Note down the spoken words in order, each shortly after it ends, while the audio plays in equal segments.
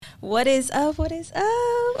What is up? What is up?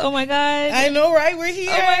 Oh my God. I know, right? We're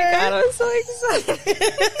here. Oh my God, I'm so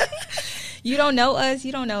excited. You don't know us.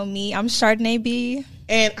 You don't know me. I'm Chardonnay B.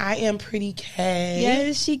 And I am Pretty K.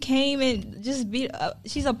 Yes, she came and just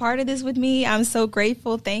she's a part of this with me. I'm so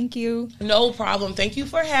grateful. Thank you. No problem. Thank you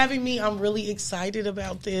for having me. I'm really excited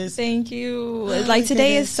about this. Thank you. Like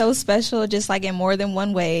today is so special, just like in more than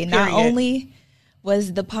one way. Period. Not only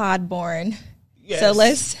was the pod born. Yes. So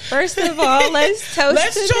let's first of all let's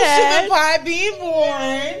toast to that. The pod being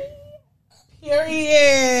born.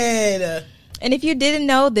 Period. And if you didn't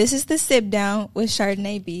know, this is the Sip Down with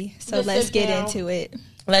Chardonnay B. So let's get into it.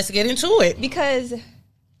 Let's get into it. Because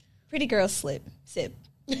pretty girls sip.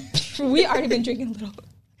 We already been drinking a little.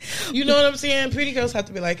 You know what I'm saying? Pretty girls have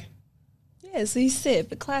to be like, yeah, so you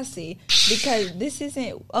sip, classy. Because this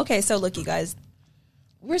isn't, okay, so look, you guys.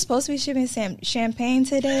 We're supposed to be shipping champagne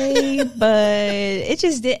today, but it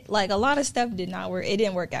just did, like, a lot of stuff did not work. It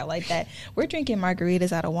didn't work out like that. We're drinking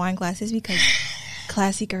margaritas out of wine glasses because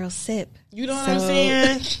classy girls sip. You know what I'm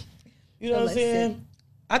saying? You know what I'm saying?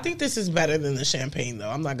 I think this is better than the champagne,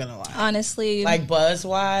 though. I'm not going to lie. Honestly. Like,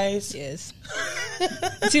 buzz-wise. Yes.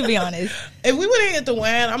 To be honest. If we would have hit the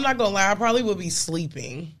wine, I'm not going to lie, I probably would be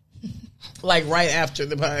sleeping. Like, right after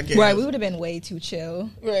the podcast. Right, we would have been way too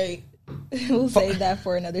chill. Right. We'll save that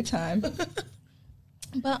for another time.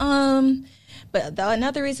 But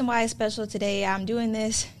another reason why it's special today, I'm doing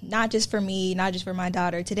this not just for me, not just for my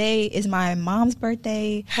daughter. Today is my mom's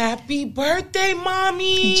birthday. Happy birthday,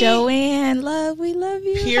 mommy. Joanne, love, we love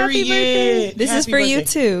you. Period. Happy birthday. This is for you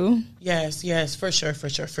too. Yes, for sure.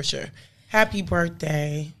 Happy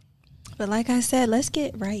birthday. But like I said, let's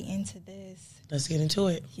get right into this. Let's get into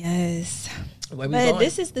it. Yes. Where we going?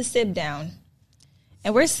 This is the Sip Down.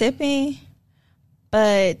 And we're sipping,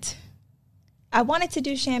 but I wanted to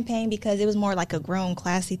do champagne because it was more like a grown,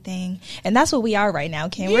 classy thing, and that's what we are right now,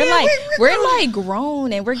 Kim. Yeah, we're like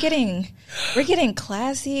grown, and we're getting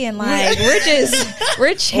classy, and like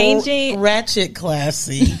we're changing, ratchet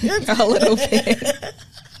classy a little bit,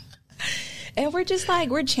 and we're just like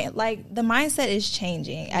like the mindset is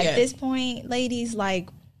changing at this point, ladies. Like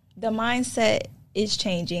the mindset is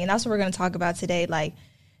changing, and that's what we're going to talk about today, like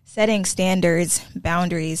setting standards,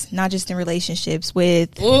 boundaries, not just in relationships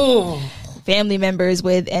with family members,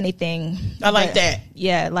 with anything. I like that.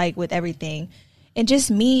 Yeah, like with everything. And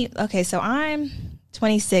just me, okay, so I'm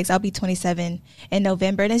 26. I'll be 27 in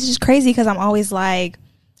November. And it's just crazy because I'm always like,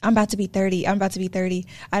 I'm about to be 30.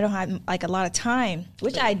 I don't have like a lot of time,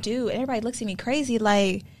 which I do. And everybody looks at me crazy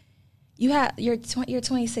like, you're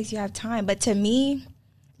 26, you have time. But to me,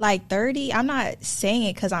 like 30, I'm not saying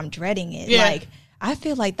it because I'm dreading it. Yeah. Like, I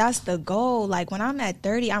feel like that's the goal. Like when I'm at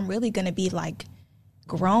 30, I'm really gonna be like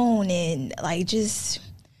grown and like just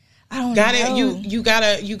I don't know. You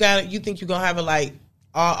think you're gonna have it like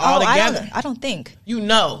all together? I don't think. You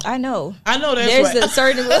know. I know. There's there's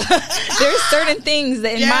certain things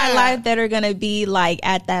that in my life that are gonna be like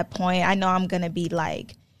at that point. I know I'm gonna be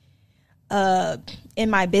like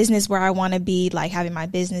in my business where I wanna be, like having my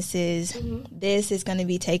businesses. Mm-hmm. This is gonna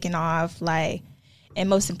be taken off, like. And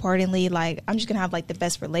most importantly, like I'm just gonna have like the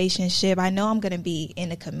best relationship. I know I'm gonna be in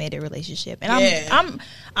a committed relationship, and I'm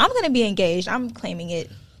gonna be engaged. I'm claiming it.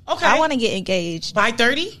 Okay, I want to get engaged by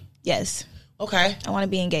 30. Yes. Okay, I want to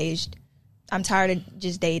be engaged. I'm tired of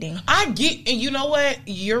just dating. And you know what?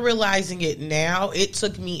 You're realizing it now. It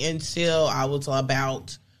took me until I was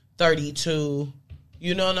about 32.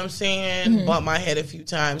 You know what I'm saying? Mm-hmm. Bumped my head a few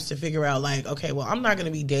times to figure out like, okay, well, I'm not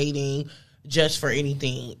gonna be dating just for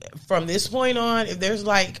anything. From this point on, if there's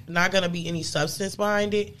like not gonna be any substance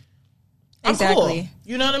behind it, I'm cool.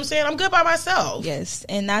 You know what I'm saying? I'm good by myself. Yes,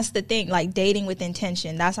 and that's the thing, like dating with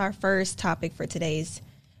intention. That's our first topic for today's,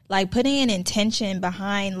 like putting an intention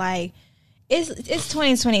behind, like it's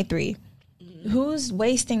 2023. Mm-hmm. Who's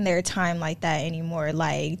wasting their time like that anymore?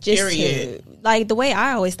 Like just like the way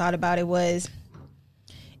I always thought about it was,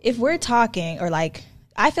 if we're talking or like.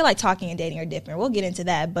 I feel like talking and dating are different. We'll get into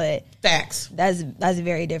that, but facts. That's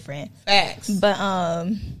very different. Facts. But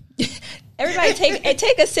everybody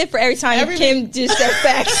take a sip for every time Kim just said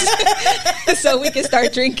facts, so we can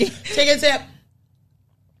start drinking. Take a sip.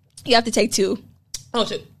 You have to take 2. Oh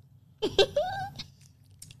shit.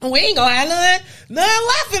 We ain't gonna have nothing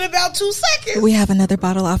left in about 2 seconds. We have another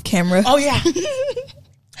bottle off camera. Oh yeah.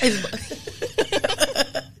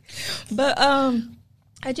 But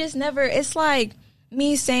I just never. It's like.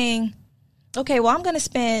 Me saying, okay, well, I'm going to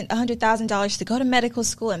spend $100,000 to go to medical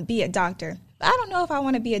school and be a doctor. I don't know if I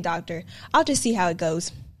want to be a doctor. I'll just see how it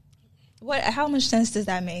goes. How much sense does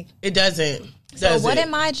that make? It doesn't. So what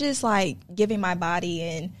am I just like giving my body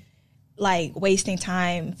and like wasting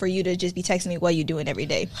time for you to just be texting me what you doing every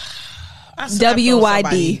day.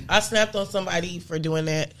 WYD. I snapped on somebody for doing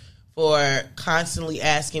that, for constantly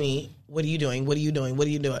asking me, what are you doing? What are you doing? What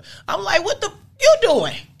are you doing? I'm like, what the you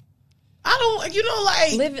doing? I don't,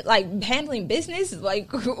 like live, like handling business, like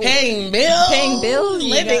paying bills,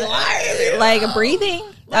 living life, like breathing.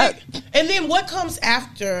 And then what comes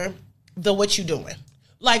after the what you doing?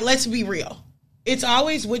 Like, let's be real. It's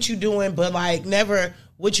always what you doing, but like never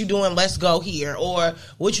what you doing, let's go here, or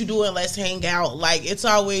what you doing, let's hang out. Like, it's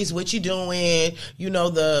always what you doing,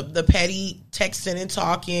 the petty texting and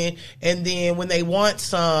talking, and then when they want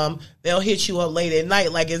some, they'll hit you up late at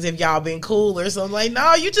night, like as if y'all been cool or something. Like,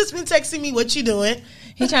 no, you just been texting me what you doing.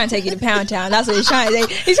 He's trying to take you to Pound Town. That's what he's trying to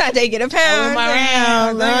say. He's trying to take you to Pound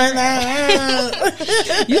Town.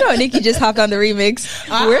 Nikki just hopped on the remix.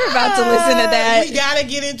 We're about to listen to that. We gotta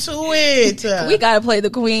get into it. We gotta play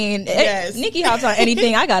the queen. Yes. Nikki hops on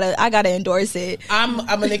anything. I gotta endorse it. I'm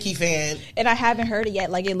a Nikki fan, and I haven't heard it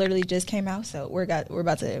yet. Like, it literally just came out, so we're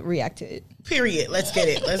about to react to it. Period. Let's get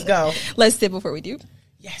it. Let's go. Let's sip before we do.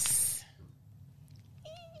 Yes.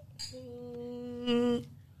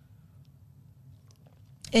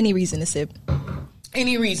 Any reason to sip.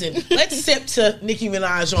 Any reason. Let's sip to Nicki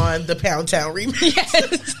Minaj on the Pound Town remix.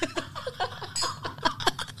 Yes.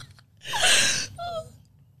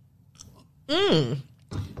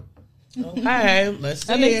 Okay, let's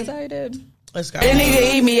see. I'm excited. Let's go. That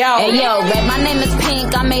nigga eat me out. Hey, yo, red, my name is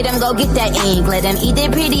Pink. I made him go get that ink. Let him eat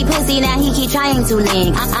that pretty pussy. Now he keep trying to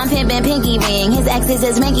link. I'm pimpin' pinky ring. His ex is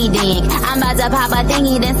his rinky dink. I'm about to pop a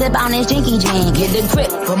thingy, then sip on his jinky drink. Get a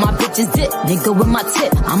grip for my bitch's dip. Nigga with my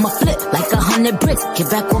tip. I'ma flip like 100 bricks.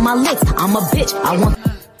 Get back with my licks. I'm a bitch. I want.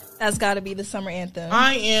 That's got to be the summer anthem.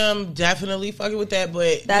 I am definitely fucking with that,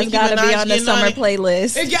 but that's got to be on the summer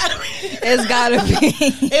playlist. It got to be. It's got to be.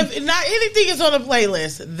 If not anything is on the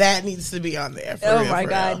playlist, that needs to be on there. Oh my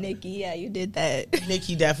God, Nikki! Yeah, you did that.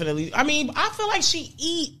 Nikki definitely. I mean, I feel like she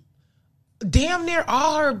eat damn near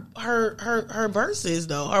all her verses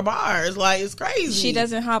though, her bars. Like, it's crazy. She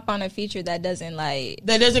doesn't hop on a feature that doesn't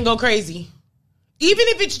go crazy. Even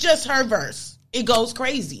if it's just her verse, it goes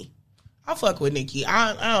crazy. I fuck with Nikki.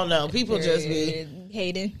 I don't know. People just be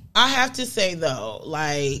hating. I have to say though,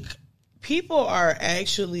 like, people are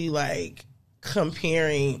actually like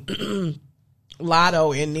comparing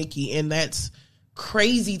Lotto and Nikki, and that's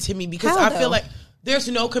crazy to me because I feel like there's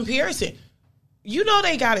no comparison.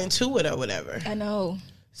 They got into it or whatever. I know.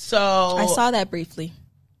 So I saw that briefly.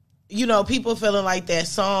 People feeling like that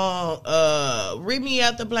song, "Rip Me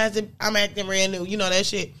Out the Plastic, I'm Acting Brand New." That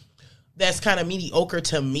shit. That's kind of mediocre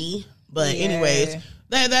to me. But anyways,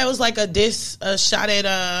 that was like a shot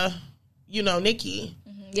at Nikki.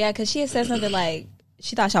 Yeah, because she had said something like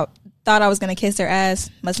she thought I was gonna kiss her ass.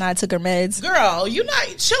 Must not have took her meds. Girl,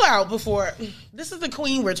 chill out before. This is the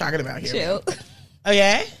queen we're talking about here. Chill.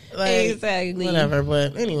 Okay, exactly. Whatever.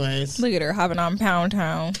 But anyways, look at her hopping on Pound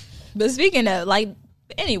Town. But speaking of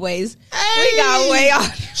anyways, we got way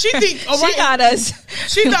off. She got us.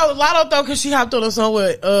 She thought Lotto though because she hopped on a song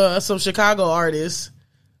with some Chicago artists.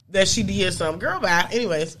 That she did some. Girl, bye.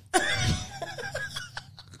 Anyways.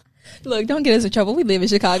 Look, don't get us in trouble. We live in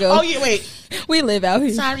Chicago. Oh, yeah, wait. We live out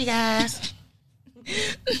here. Sorry, guys.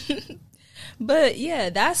 But, yeah,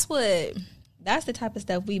 that's the type of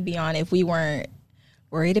stuff we'd be on if we weren't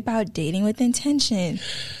worried about dating with intention.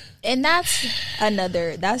 And that's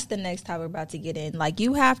the next time we're about to get in. Like,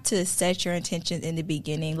 you have to set your intentions in the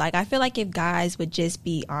beginning. Like, I feel like if guys would just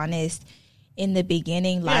be honest in the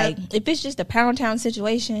beginning, like if it's just a Pound Town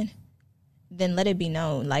situation, then let it be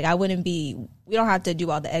known. Like, we don't have to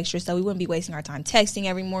do all the extra stuff. We wouldn't be wasting our time texting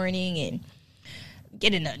every morning and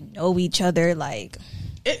getting to know each other. Like,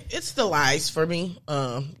 it's the lies for me,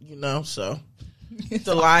 so it's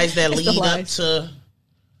the lies that lead up to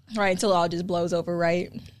right until it all just blows over.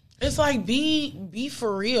 Right? It's like be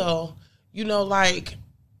for real. Like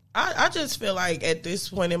I just feel like at this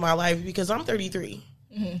point in my life, because I'm 33.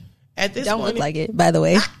 Mm-hmm. At this don't point, look like it, by the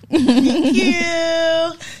way. Thank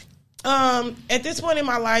you. At this point in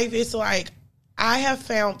my life, it's like I have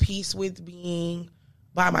found peace with being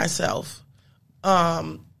by myself.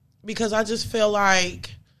 Because I just feel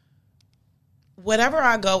like whatever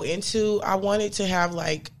I go into, I want it to have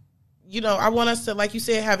like, I want us to, like you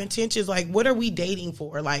said, have intentions. Like, what are we dating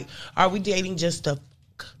for? Like, are we dating just to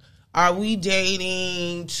Are we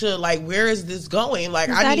dating to like, where is this going? Like,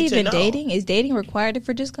 is I that need even to know. dating? Is dating required if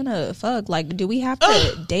we're just gonna fuck? Like, do we have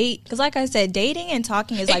to date? Because like I said, dating and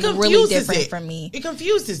talking is like really different from me. It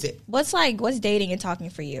confuses it. What's dating and talking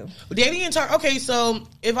for you? Dating and talk. Okay, so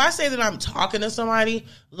if I say that I'm talking to somebody,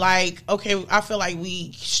 like, okay, I feel like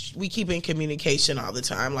we keep in communication all the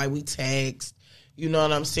time. Like, we text. You know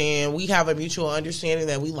what I'm saying? We have a mutual understanding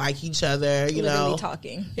that we like each other, you literally know.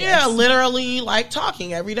 Talking. Yeah, literally like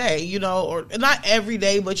talking every day, you know, or not every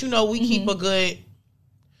day, but, you know, we keep a good,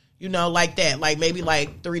 you know, like that. Like maybe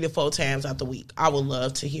like 3 to 4 times out the week. I would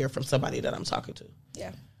love to hear from somebody that I'm talking to.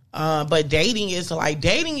 Yeah. But dating is,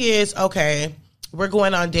 okay, we're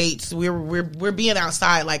going on dates. We're being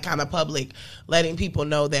outside, like kind of public, letting people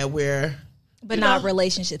know that we're. But not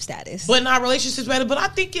relationship status. But not relationship status. But I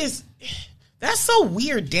think that's so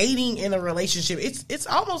weird, dating in a relationship. It's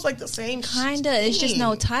almost like the same kinda. It's just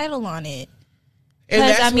no title on it. And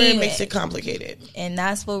that's where it makes it complicated. And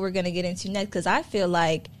that's what we're gonna get into next. Because I feel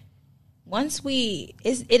like once it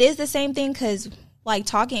is the same thing. Because like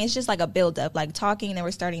talking, it's just like a build up. Like talking, and then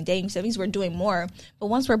we're starting dating. So it means we're doing more. But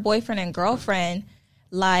once we're boyfriend and girlfriend,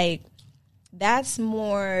 like that's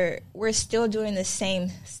more. We're still doing the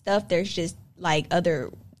same stuff. There's just like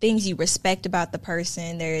other things you respect about the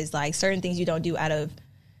person. There's like certain things you don't do out of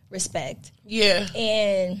respect. Yeah.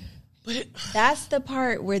 And that's the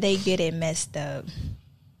part where they get it messed up.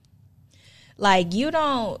 Like you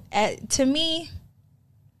don't, to me,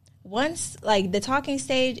 once like the talking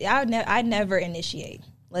stage, I never initiate.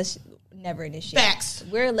 Let's never initiate. Facts.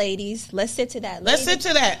 We're ladies. Let's sit to that. Let's sit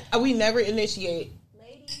to that. We never initiate.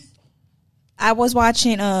 Ladies. I was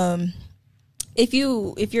watching, If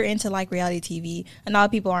you're into like reality TV, and a lot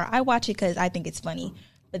of people aren't, I watch it because I think it's funny.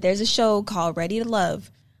 But there's a show called Ready to Love.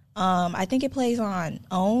 I think it plays on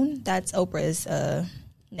OWN. That's Oprah's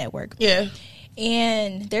network. Yeah.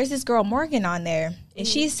 And there's this girl Morgan on there, and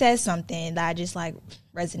she says something that just like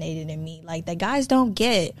resonated in me. Like the guys don't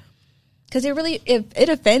get, because it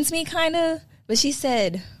offends me kind of. But she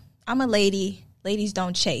said, "I'm a lady. Ladies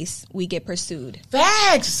don't chase. We get pursued."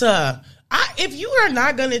 Facts. If you are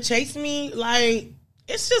not gonna chase me, like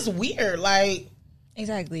it's just weird. Like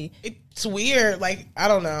exactly, it's weird. Like I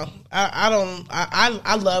don't know.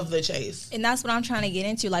 I love the chase, and that's what I'm trying to get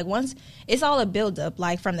into. Like once it's all a build up,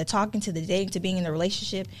 like from the talking to the dating to being in the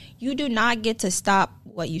relationship, you do not get to stop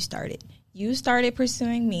what you started. You started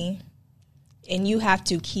pursuing me, and you have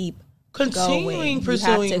to keep continuing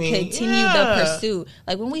pursuing. You have to continue the pursuit.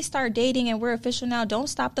 Like when we start dating and we're official now, don't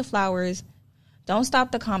stop the flowers, don't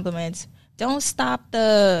stop the compliments. Don't stop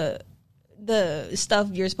the stuff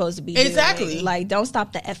you're supposed to be doing. Exactly. Like, don't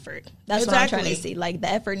stop the effort. That's what I'm trying to see. Like, the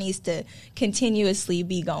effort needs to continuously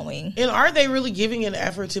be going. And are they really giving an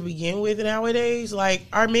effort to begin with nowadays? Like,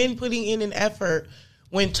 are men putting in an effort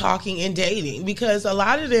when talking and dating? Because a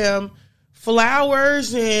lot of them,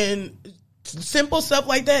 flowers and simple stuff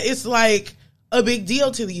like that, it's like a big deal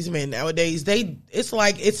to these men nowadays. It's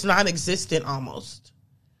like it's non-existent almost.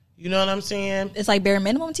 You know what I'm saying? It's like bare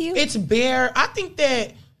minimum to you? It's bare. I think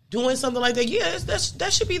that doing something like that,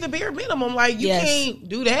 that should be the bare minimum. Like, you can't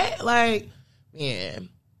do that. Like, man.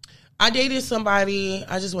 I dated somebody.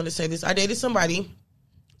 I just want to say this. I dated somebody,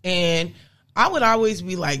 and I would always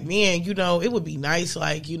be like, man, you know, it would be nice,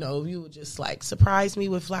 like, you know, you would just, like, surprise me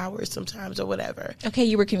with flowers sometimes or whatever. Okay,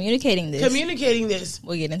 you were communicating this.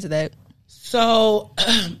 We'll get into that. So,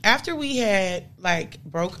 after we had, like,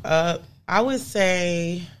 broke up, I would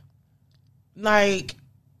say, like,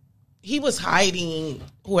 he was hiding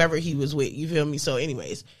whoever he was with, you feel me? So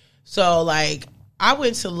anyways, so like I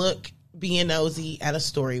went to look, being nosy, at a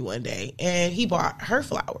story one day, and he bought her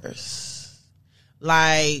flowers.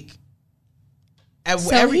 Like,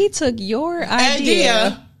 he took your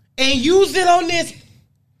idea and used it on this.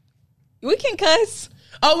 We can cuss.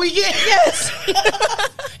 Oh, we get yes.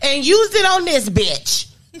 And used it on this bitch.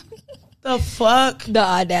 The fuck? The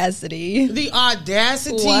audacity.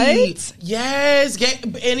 What? Yes.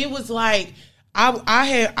 And it was like,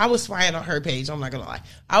 I was spying on her page. I'm not going to lie.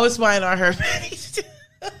 I was spying on her page.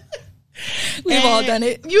 We've all done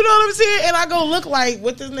it. You know what I'm saying? And I go look like,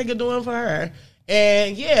 what this nigga doing for her?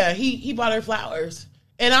 And yeah, he bought her flowers.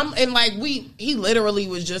 And like, he literally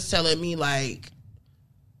was just telling me like,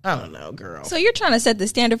 I don't know, girl. So you're trying to set the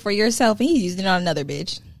standard for yourself, and he's using it on another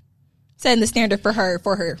bitch. Setting the standard for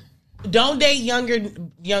her. Don't date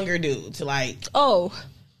younger dudes. Like, oh,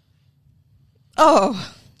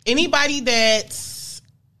 anybody that's,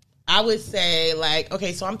 I would say, like,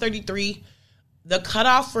 okay, so I'm 33. The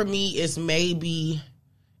cutoff for me is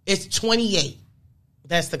it's 28.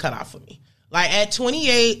 That's the cutoff for me. Like, at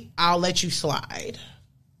 28, I'll let you slide.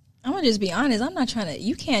 I'm gonna just be honest. I'm not trying to.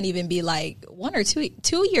 You can't even be like 1 or 2.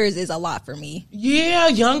 2 years is a lot for me. Yeah,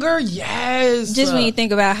 younger. Yes. Just when you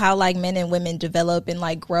think about how like men and women develop and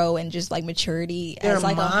like grow and just like maturity their as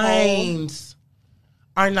like minds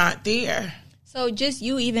are not there. So just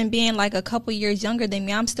you even being like a couple years younger than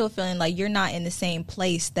me, I'm still feeling like you're not in the same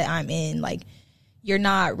place that I'm in. Like you're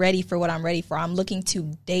not ready for what I'm ready for. I'm looking to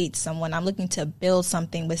date someone. I'm looking to build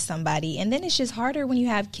something with somebody. And then it's just harder when you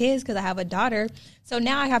have kids because I have a daughter. So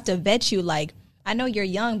now I have to vet you. Like, I know you're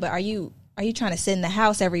young, but are you trying to sit in the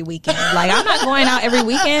house every weekend? Like, I'm not going out every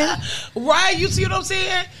weekend. Right. You see what I'm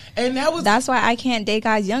saying? And that's why I can't date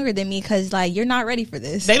guys younger than me because, like, you're not ready for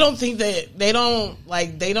this. They don't think that they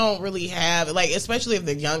don't really have, like, especially if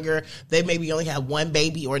they're younger, they maybe only have one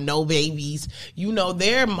baby or no babies. You know,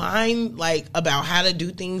 their mind, like, about how to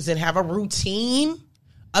do things and have a routine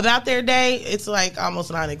about their day, it's, like,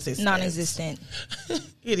 almost non-existent. Non-existent.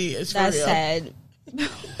 It is. That's sad.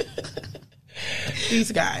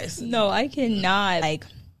 These guys. No, I cannot. Like,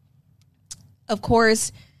 of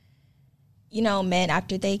course, you know, men,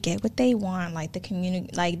 after they get what they want, like the community,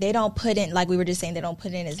 like they don't put in, like we were just saying, they don't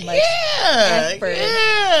put in as much effort.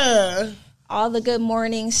 Yeah. All the good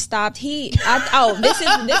mornings stopped. This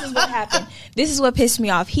is what happened. This is what pissed me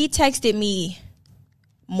off. He texted me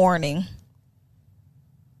morning.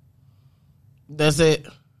 That's it.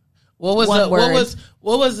 What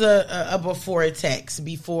was a before text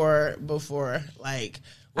before like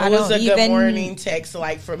what was a good morning text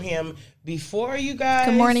like from him before you guys?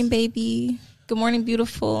 Good morning, baby. Good morning,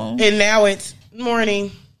 beautiful. And now it's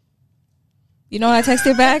morning. You know what I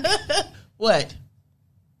texted back? What?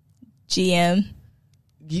 GM.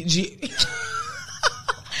 Because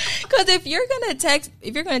if you're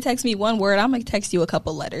gonna text me one word, I'm gonna text you a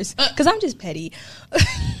couple letters. Because I'm just petty.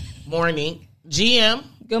 Morning, GM.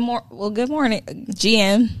 Good morning,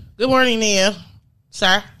 GM. Good morning, Nia.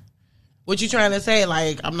 Sir, what you trying to say?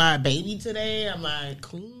 Like, I'm not baby today. I'm not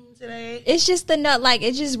clean today. It's just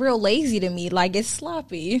it's just real lazy to me. Like, it's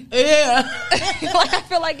sloppy. Yeah. Like, I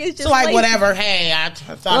feel like it's just like lazy. Whatever. Hey, I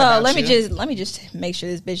thought about let me just make sure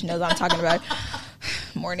this bitch knows I'm talking about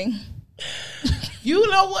morning. You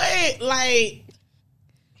know what? Like,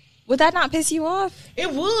 would that not piss you off? It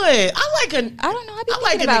would. I don't know. I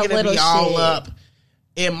like a nigga to be all up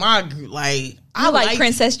in my group. Like, I like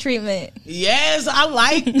princess treatment. Yes, I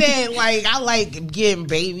like that. Like, I like getting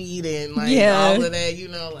babied and like all of that. You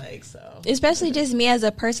know, like so. Especially just me as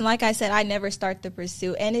a person. Like I said, I never start the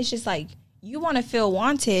pursuit, and it's just like you want to feel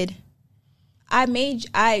wanted.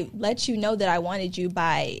 I let you know that I wanted you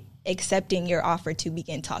by accepting your offer to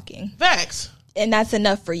begin talking. Facts. And that's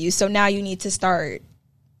enough for you. So now you need to start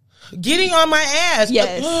getting on my ass.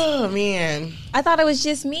 Yes. Oh, man. I thought it was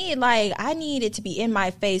just me. Like, I need it to be in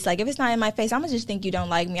my face. Like, if it's not in my face, I'm going to just think you don't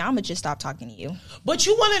like me. I'm going to just stop talking to you. But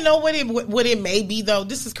you want to know what it may be, though?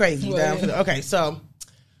 This is crazy. Okay, so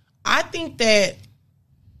I think that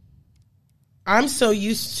I'm so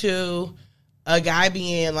used to a guy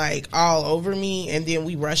being, like, all over me, and then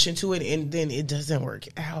we rush into it, and then it doesn't work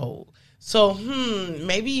out. So,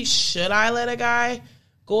 maybe should I let a guy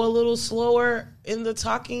go a little slower in the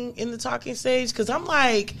talking stage? Because I'm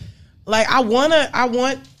like I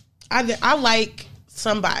like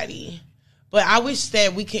somebody, but I wish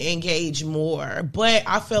that we could engage more. But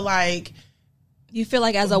I feel like you feel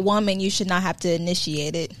like as a woman you should not have to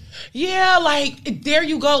initiate it. Yeah, like there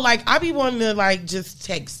you go. Like I be wanting to like just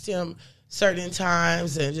text him certain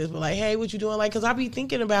times and just be like, hey, what you doing? Like, because I be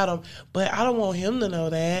thinking about him, but I don't want him to know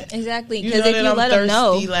that. Exactly, because if you let him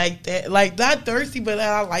know. Like that, like not thirsty, but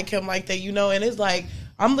I like him like that, you know? And it's like,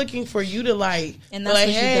 I'm looking for you to like, and that's like,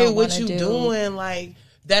 what hey, you what you doing? Like,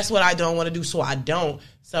 that's what I don't want to do, so I don't.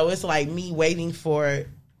 So it's like me waiting for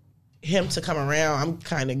him to come around. I'm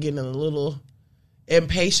kind of getting a little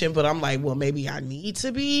impatient, but I'm like, well, maybe I need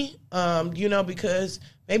to be, you know, because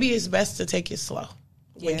maybe it's best to take it slow.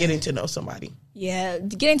 When getting to know somebody. Yeah,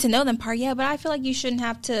 getting to know them part, but I feel like you shouldn't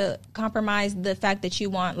have to compromise the fact that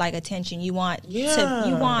you want like attention. You want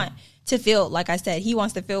to feel, like I said, he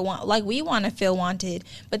wants to feel like we want to feel wanted.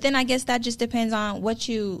 But then I guess that just depends on what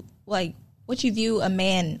you view a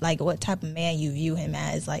man, like what type of man you view him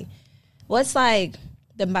as. Like what's like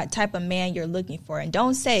the type of man you're looking for, and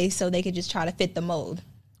don't say so they could just try to fit the mold.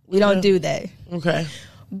 We don't do that. Okay.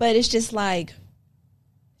 But it's just like,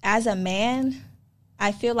 as a man,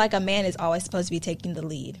 I feel like a man is always supposed to be taking the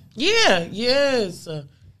lead. Yeah, yes.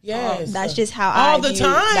 That's just how time. That's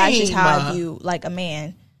just how I view like a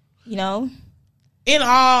man, you know? In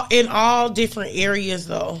all different areas,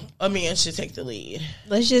 though, a man should take the lead.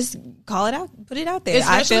 Let's just call it out, put it out there.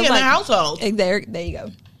 Especially in the household. There you go.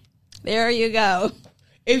 There you go.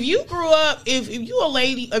 if you grew up, if you a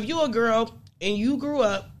lady, if you a girl, and you grew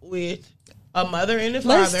up with a mother and a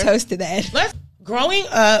father. Let's toast to that. Growing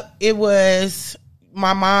up, it was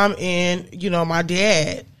my mom and, my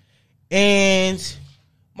dad. And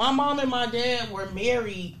my mom and my dad were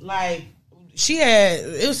married, like,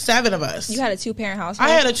 it was 7 of us. You had a 2-parent household?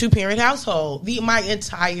 I had a 2-parent household my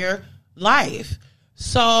entire life.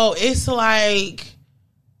 So it's like,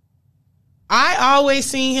 I always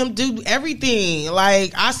seen him do everything.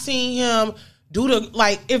 Like, I seen him do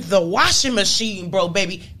if the washing machine broke,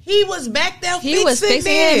 baby, he was back there fixing it. He was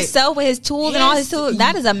fixing himself with his tools and all his tools.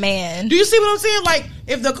 That is a man. Do you see what I'm saying? Like,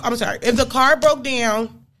 if the car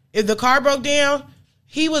broke down,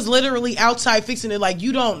 he was literally outside fixing it. Like,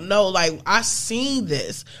 you don't know. Like, I seen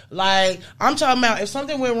this. Like, I'm talking about if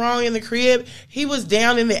something went wrong in the crib, he was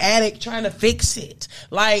down in the attic trying to fix it.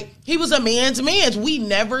 Like, he was a man's man. We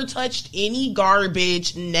never touched any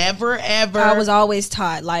garbage. Never, ever. I was always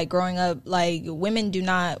taught, like, growing up, like, women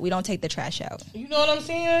we don't take the trash out. You know what I'm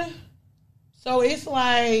saying? So it's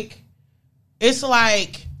like,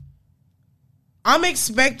 I'm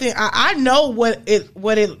expecting, I know what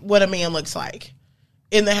a man looks like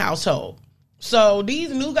in the household. So these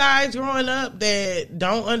new guys growing up that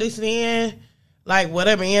don't understand like what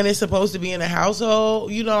a man is supposed to be in a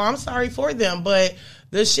household, I'm sorry for them, but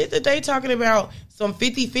the shit that they talking about, some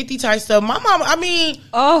 50-50 type stuff, my mom,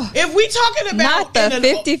 if we talking about not the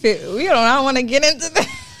 50-50, I don't want to get into that.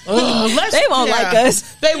 They won't like us.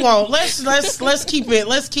 They won't. Let's keep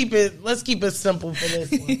it simple for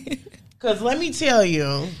this one. Cause let me tell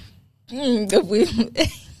you,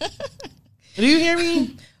 do you hear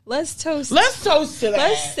me? Let's toast to that.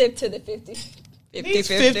 Let's sip to the 50.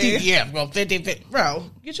 50, yeah, bro. 50. Bro,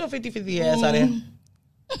 get your 50-50 ass out of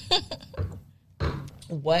there.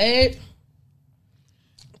 What?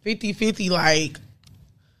 50-50, like.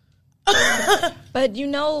 But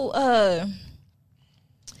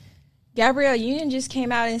Gabrielle Union just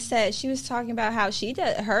came out and said she was talking about how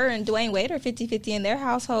her and Dwayne Wade are 50-50 in their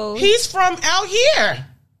household. He's from out here.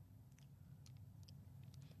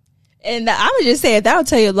 And I would just say that'll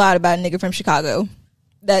tell you a lot about a nigga from Chicago.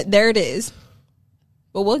 There it is.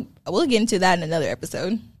 But we'll get into that in another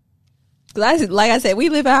episode. Because like I said, we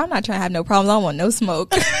live out. I'm not trying to have no problems. I don't want no smoke.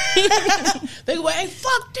 They go, hey,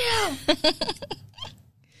 fuck them.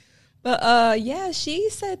 But yeah, she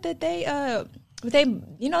said that they're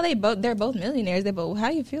both millionaires. How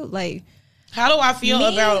do you feel? Like, how do I feel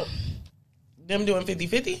about them doing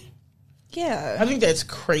 50-50? Yeah, I think that's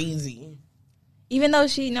crazy. Even though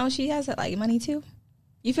she has like money too.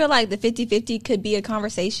 You feel like the 50-50 could be a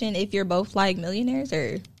conversation if you're both like millionaires,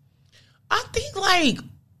 or? I think like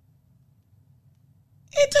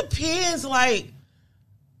it depends. Like,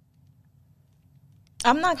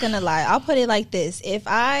 I'm not gonna lie. I'll put it like this: if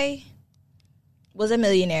I was a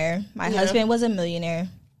millionaire, my husband was a millionaire,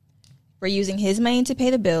 we're using his money to pay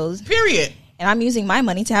the bills. Period. And I'm using my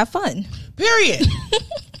money to have fun. Period.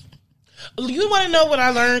 You want to know what I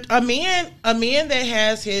learned? A man that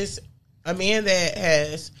has his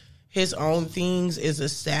own things is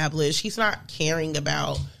established. He's not caring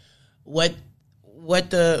about what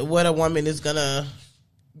a woman is gonna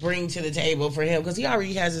bring to the table for him, because he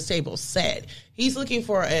already has his table set. He's looking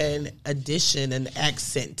for an addition, an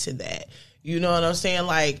accent to that. You know what I'm saying?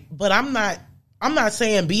 Like, but I'm not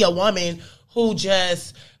saying be a woman who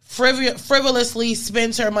just frivolously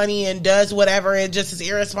spends her money and does whatever and just is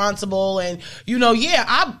irresponsible. And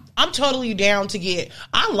I'm totally down to get.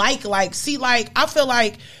 I feel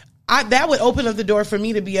like that would open up the door for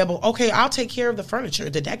me to be able. Okay, I'll take care of the furniture,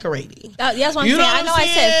 the decorating. That's what I'm saying. I know I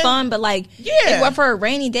said fun, but like, if for a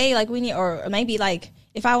rainy day, like we need, or maybe like.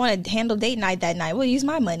 If I want to handle date night that night, we'll use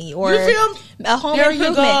my money. Or a home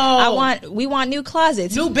improvement. We want new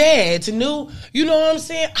closets, new beds, you know what I'm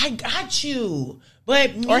saying? I got you.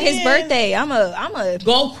 But or his birthday, I'm a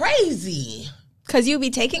go crazy. Cause you be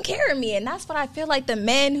taking care of me, and that's what I feel like the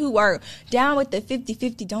men who are down with the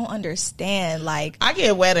 50-50 don't understand. Like, I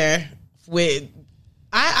get wetter with.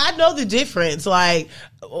 I know the difference. Like,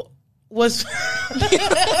 listen.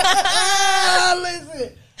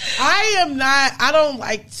 I don't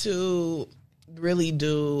like to really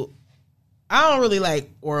do. I don't really like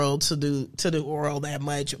oral to do oral that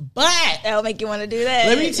much, but that'll make you want to do that.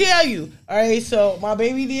 Let me tell you. All right, so my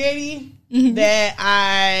baby daddy that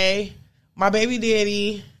I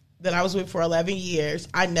was with for 11 years,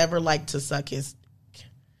 I never liked to suck his.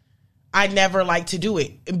 I never liked to do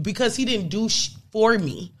it because he didn't do for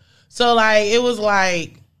me. So like it was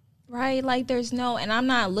like. Right, like there's no, and I'm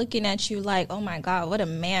not looking at you like, oh my God, what a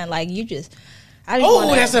man. Like you that's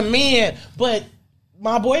a man. But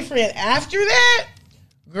my boyfriend after that,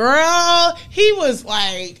 Girl, he was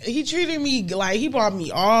like, he treated me like, he bought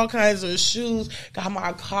me all kinds of shoes, got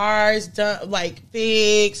my cars done, like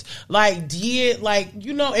fixed, like did, like,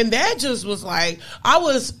 you know, and that just was like, I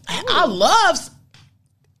love.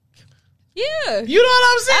 Yeah. You know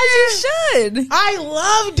what I'm saying? As you should. I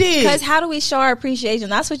loved it. Because how do we show our appreciation?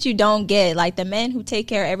 That's what you don't get. Like, the men who take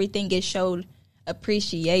care of everything get showed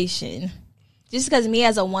appreciation. Just because me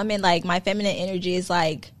as a woman, like, my feminine energy is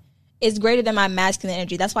like, it's greater than my masculine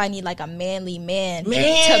energy. That's why I need like a manly man to bring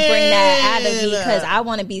that out of me, because I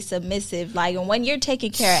want to be submissive. Like, and when you're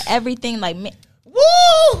taking care of everything, like,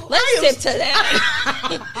 woo! Let's sip to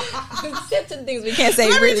that. Sip to the things we can't say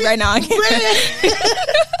really right now.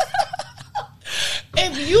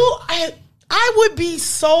 If you, I would be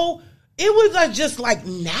so. It would just like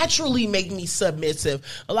naturally make me submissive.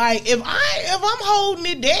 Like if I'm holding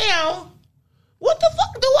it down, what the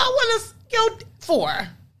fuck do I want to go for?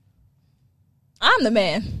 I'm the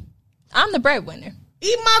man. I'm the breadwinner.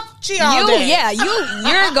 Eat my chi all day. Yeah,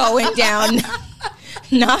 you're going down,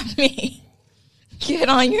 not me. Get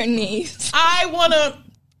on your knees. I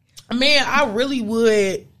really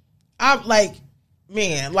would. I'm like,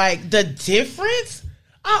 man, like the difference.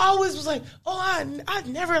 I always was like, oh, I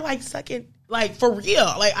never like sucking, like for real.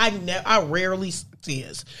 Like I rarely sucked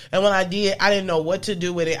this, and when I did, I didn't know what to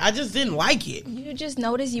do with it. I just didn't like it. You just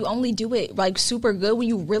notice you only do it like super good when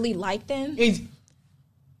you really like them.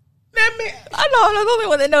 That man, I know I'm the only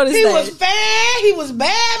one that noticed he that. Was fat. He was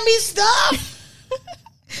bad me stuff.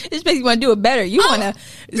 It just makes you want to do it better. You want to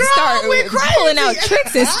start pulling out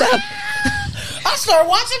tricks and stuff. I started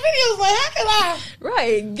watching videos like, how can I?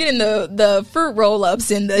 Right, getting the fruit roll-ups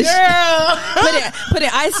in the girl. putting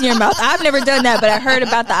ice in your mouth. I've never done that, but I heard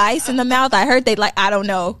about the ice in the mouth. I heard I don't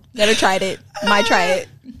know. Never tried it. Might try it.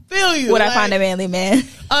 Feel you. Would I find a manly man?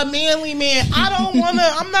 A manly man. I don't want to.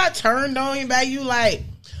 I'm not turned on by you. Like,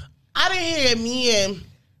 I done hear men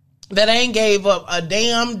that ain't gave up a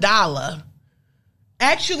damn dollar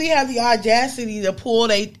actually have the audacity to pull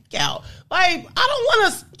their dick out. Like, I don't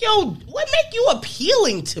want to, what make you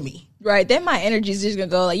appealing to me? Right, then my energy is just going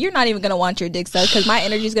to go, like, you're not even going to want your dick sucked because my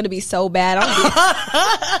energy is going to be so bad.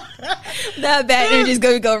 That bad energy is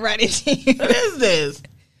going to go right into you. What is this?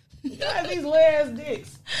 You got these little-ass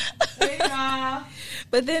dicks. Hey,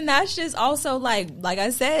 but then that's just also, like I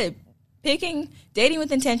said, dating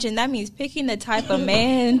with intention, that means picking the type of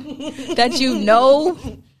man that you know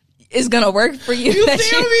is going to work for you. You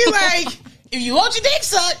feel me? Like, if you want your dick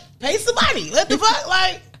sucked, pay some money. What the fuck?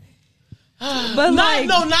 Like, but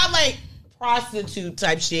not like prostitute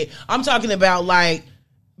type shit. I'm talking about like,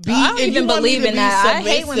 I don't even believe in that. I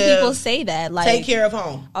hate when people say that. Like, take care of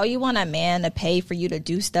home. Oh, you want a man to pay for you to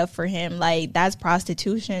do stuff for him? Like, that's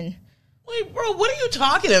prostitution. Wait, bro, what are you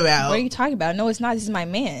talking about? What are you talking about? No, it's not. This is my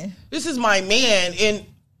man. This is my man, and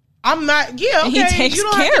I'm not. Yeah, okay. He takes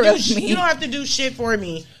care of me. You don't have to do shit for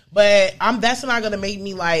me, but that's not gonna make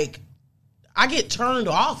me like. I get turned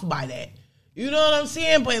off by that. You know what I'm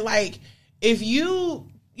saying? But like, if you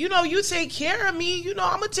take care of me, I'm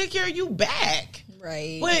gonna take care of you back.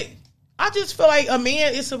 Right. But I just feel like a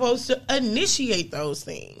man is supposed to initiate those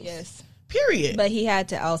things. Yes. Period. But he had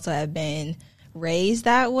to also have been raised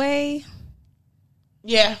that way.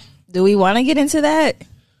 Yeah. Do we want to get into that?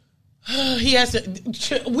 He has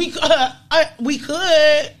to. We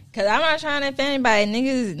could. Cause I'm not trying to offend anybody.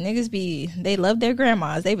 Niggas they love their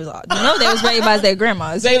grandmas. They was raised by their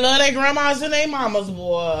grandmas. They love their grandmas and their mamas,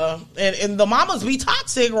 boy. And the mamas be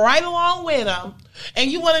toxic right along with them.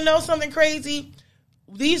 And you want to know something crazy?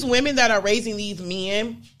 These women that are raising these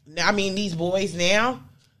men, these boys now,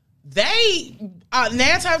 they 9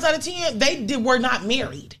 times out of 10 they were not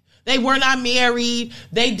married. They were not married.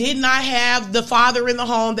 They did not have the father in the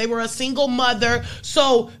home. They were a single mother.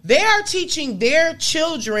 So they are teaching their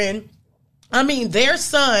children, their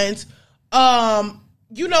sons, how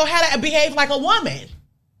to behave like a woman.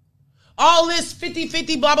 All this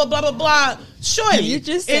 50-50, blah, blah, blah, blah, blah. Shorty, you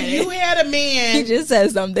just you had a man. You just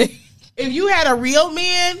said something. If you had a real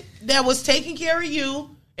man that was taking care of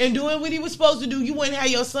you and doing what he was supposed to do, you wouldn't have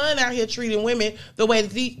your son out here treating women the way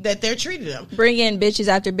that they're treating them. Bring in bitches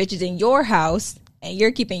after bitches in your house, and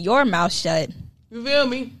you're keeping your mouth shut. You feel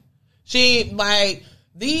me?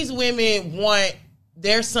 These women want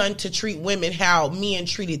their son to treat women how men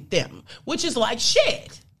treated them, which is like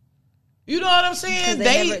shit. You know what I'm saying?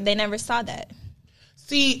 They never saw that.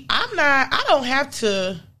 See, I don't have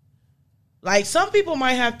to. Like, some people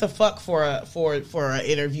might have to fuck for an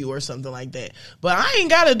interview or something like that, but I ain't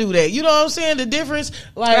gotta do that. You know what I'm saying? The difference,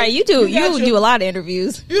 like, right? You do a lot of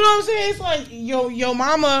interviews. You know what I'm saying? It's like your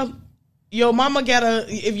mama gotta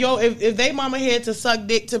if they mama had to suck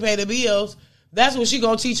dick to pay the bills, that's what she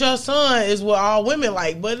gonna teach her son is what all women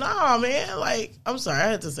like. But nah, man, like, I'm sorry, I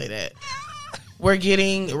had to say that. We're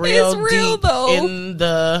getting real deep though. In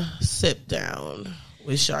the sip down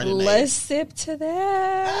with Chardonnay. Let's sip to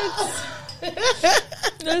that.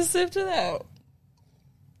 Let's sip to that.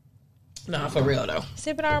 Nah, for real though.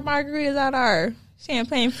 Sipping our margaritas out our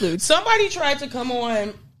champagne flutes. Somebody tried to come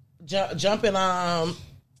on, jump on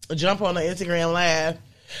the Instagram live.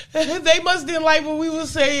 They must didn't like what we was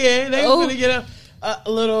saying. They was gonna get a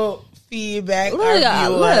little feedback. Look,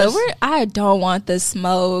 I don't want the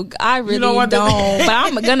smoke. I really don't. But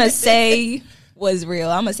I'm gonna say what's real.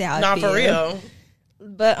 I'm gonna say how I feel. For real.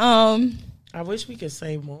 But I wish we could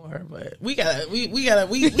say more, but we got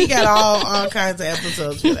all kinds of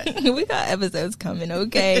episodes for that. We got episodes coming,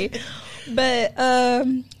 okay? But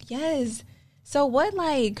yes. So what,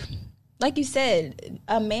 like you said,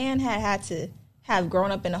 a man had to have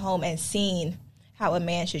grown up in a home and seen how a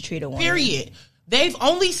man should treat a woman. Period. They've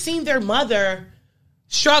only seen their mother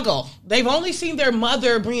struggle. They've only seen their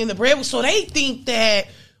mother bringing the bread, so they think that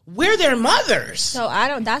we're their mothers. So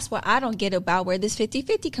that's what I don't get about where this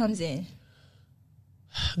 50-50 comes in.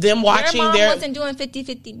 Them watching their mom wasn't doing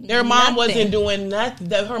 50-50. Their mom wasn't doing nothing.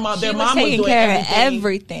 Their mom was taking doing care of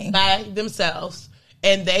everything by themselves.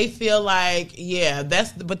 And they feel like,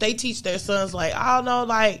 but they teach their sons like, I don't know,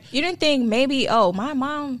 like. You didn't think maybe, my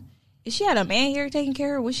mom, if she had a man here taking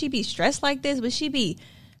care of her, would she be stressed like this? Would she be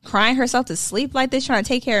crying herself to sleep like this, trying to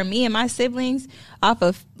take care of me and my siblings off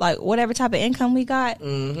of like whatever type of income we got?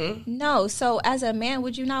 Mm-hmm. No. So as a man,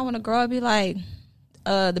 would you not want to grow up and be like,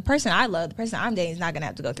 the person I love, the person I'm dating is not going to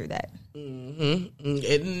have to go through that?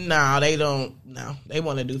 Mm-hmm. No, they don't. No, they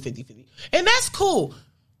want to do 50-50. And that's cool.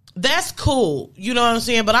 That's cool. You know what I'm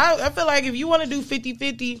saying? But I feel like if you want to do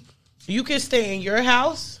 50-50, you can stay in your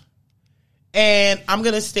house and I'm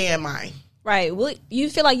going to stay in mine. Right. Well, you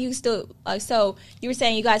feel like you still, so you were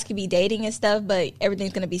saying you guys could be dating and stuff, but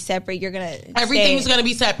everything's going to be separate. Everything's going to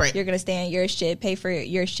be separate. You're going to stay in your shit, pay for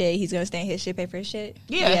your shit. He's going to stay in his shit, pay for his shit.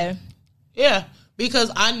 Yeah.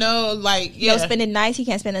 Because I know, like, You don't spend the night, he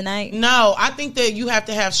can't spend the night. No, I think that you have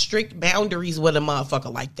to have strict boundaries with a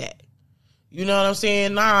motherfucker like that. You know what I'm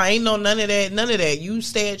saying? Nah, ain't none of that. You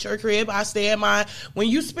stay at your crib, I stay at mine. When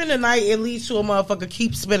you spend the night, it leads to a motherfucker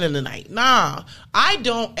keep spending the night. Nah, I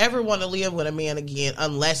don't ever want to live with a man again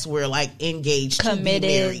unless we're like engaged,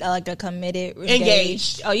 committed, like a committed,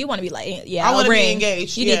 engaged. Oh, you want to be like, I want to be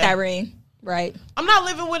engaged. You need that ring, right? I'm not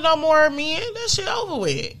living with no more men. That shit over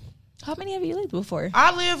with. How many have you lived before?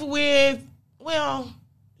 I live with,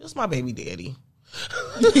 just my baby daddy.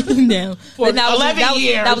 No, for 11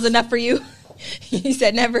 years. That was enough for you. You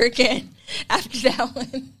said never again after that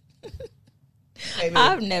one.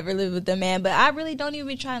 I've never lived with a man, but I really don't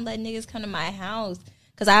even try and let niggas come to my house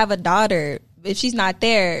because I have a daughter. If she's not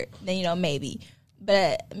there, then maybe.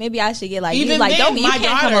 But maybe I should get like even you. Like, then, you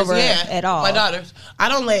can't come over at all. My daughters, I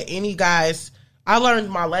don't let any guys. I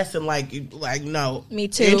learned my lesson. Like no, me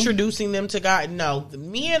too. Introducing them to God. No, the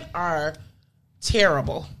men are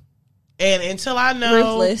terrible, and until I know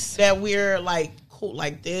ruthless. That we're like cool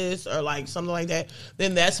like this or like something like that,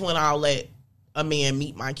 then that's when I'll let a man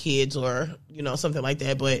meet my kids or something like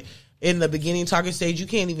that. But in the beginning talking stage, you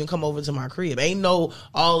can't even come over to my crib. Ain't no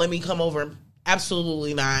let me come over.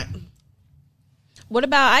 Absolutely not. What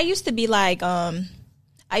about, I used to be like, I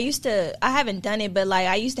haven't done it, but like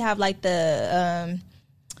I used to have like the,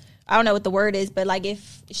 I don't know what the word is, but like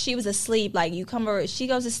if she was asleep, like you come over, she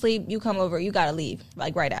goes to sleep, you come over, you gotta leave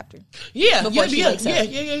like right after. Yeah, before she wakes up.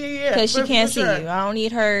 Yeah. Because she can't see you. I don't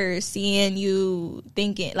need her seeing you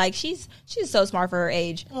thinking. Like she's so smart for her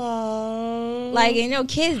age. Aww. Like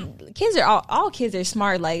kids are all kids are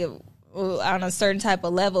smart like on a certain type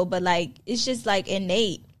of level, but like it's just like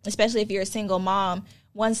innate, especially if you're a single mom.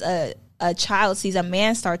 Once a child sees a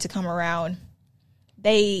man start to come around,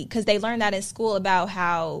 because they learn that in school about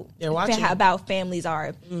how about families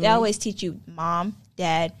are. Mm-hmm. They always teach you mom,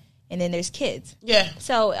 dad, and then there's kids. Yeah.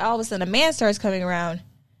 So all of a sudden a man starts coming around.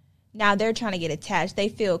 Now they're trying to get attached. They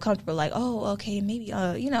feel comfortable, like, oh, okay, maybe,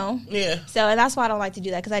 Yeah. So and that's why I don't like to do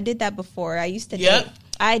that, because I did that before. I used to date.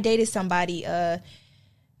 I dated somebody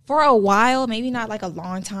for a while, maybe not like a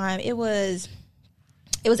long time. It was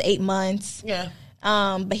 8 months. Yeah.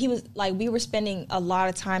 But he was like, we were spending a lot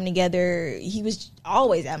of time together. He was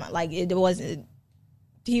always at it wasn't.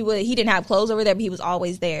 He didn't have clothes over there, but he was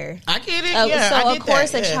always there. I get it. So of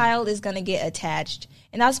course a child is gonna get attached,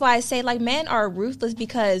 and that's why I say like men are ruthless,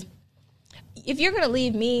 because if you're gonna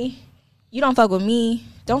leave me, you don't fuck with me.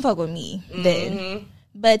 Don't fuck with me then. Mm-hmm.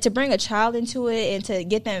 But to bring a child into it and to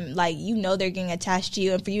get them like they're getting attached to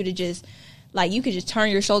you, and for you to just like you could just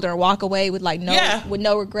turn your shoulder and walk away with with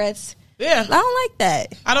no regrets. Yeah, I don't like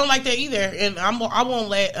that. I don't like that either, and I won't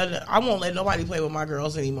let nobody play with my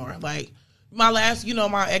girls anymore. Like my last,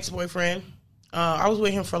 my ex-boyfriend, I was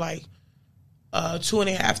with him for like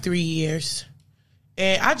 2.5, 3 years,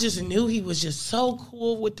 and I just knew he was just so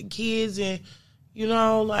cool with the kids, and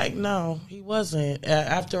no, he wasn't.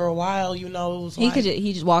 After a while, it was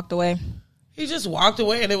he just walked away. He just walked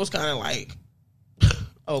away, and it was kind of like,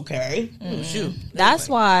 okay, shoot. That's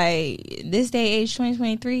why this day age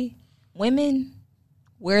 2023. Women,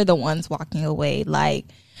 we're the ones walking away. Like,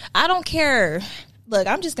 I don't care. Look,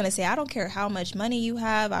 I'm just going to say, I don't care how much money you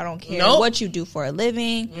have. I don't care what you do for a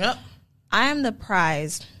living. Yep. I am the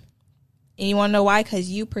prize. And you want to know why? Because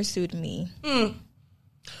you pursued me. I'm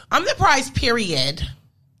the prize, period.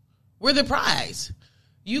 We're the prize.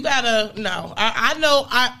 You got to know. I know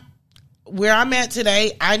where I'm at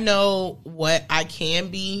today. I know what I can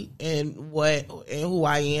be and who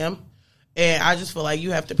I am. And I just feel like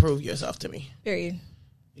you have to prove yourself to me. Period.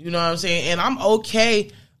 You know what I'm saying? And I'm okay.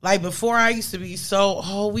 Like, before I used to be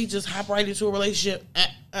we just hop right into a relationship.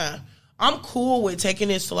 I'm cool with taking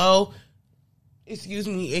it slow,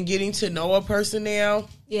 and getting to know a person now.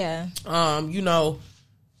 Yeah.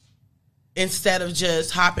 Instead of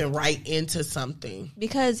just hopping right into something.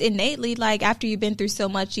 Because innately, like, after you've been through so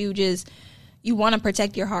much, you want to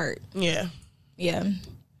protect your heart. Yeah. Yeah.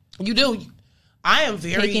 You do. I am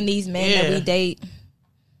very picking these men that we date.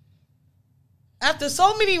 After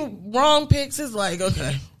so many wrong picks, it's like,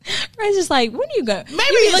 okay. It's just like, when are you going?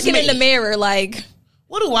 Maybe you're looking in the mirror like,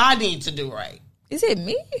 what do I need to do right? Is it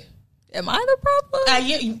me? Am I the problem?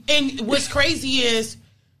 Yeah. And what's crazy is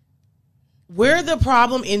we're the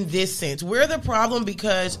problem in this sense. We're the problem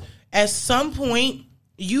because at some point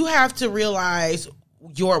you have to realize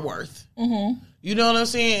your worth. Mm-hmm. You know what I'm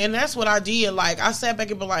saying? And that's what I did. Like, I sat back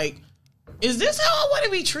and be like, is this how I want to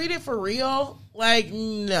be treated for real? Like,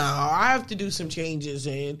 no, I have to do some changes.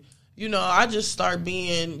 And, I just start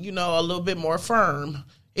being, a little bit more firm.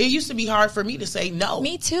 It used to be hard for me to say no.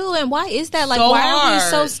 Me too. And why is that? Like, so why hard. Are we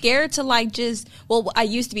so scared to, like, I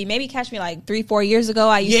used to be, maybe catch me like 3-4 years ago.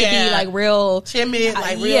 I used to be like real timid,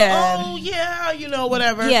 like real,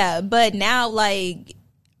 whatever. Yeah. But now, like,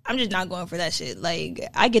 I'm just not going for that shit. Like,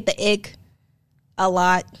 I get the ick a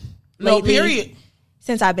lot. No, period.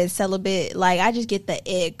 Since I've been celibate, like, I just get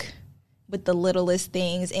the ick with the littlest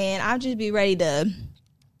things, and I'll just be ready to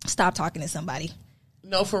stop talking to somebody.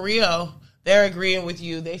 No, for real. They're agreeing with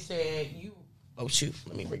you. They said you... Oh, shoot.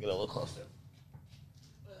 Let me bring it a little closer.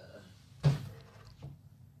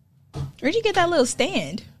 Where'd you get that little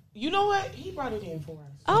stand? You know what? He brought it in for us.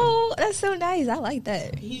 Oh, that's so nice. I like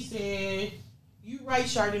that. He said, you right,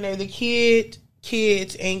 Chardonnay. The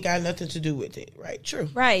kids ain't got nothing to do with it. Right, true.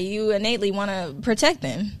 Right, you innately want to protect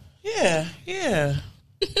them. Yeah.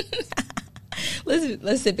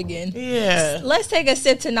 Let's sip again. Yeah. Let's take a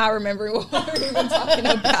sip to not remember what we're even talking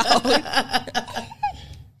about.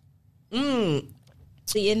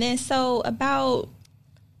 See, and then about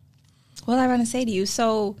what I want to say to you.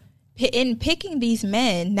 So, in picking these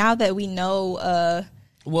men, now that we know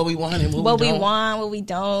what we want and what we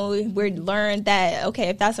don't, we learned that, okay,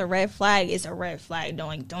 if that's a red flag, it's a red flag.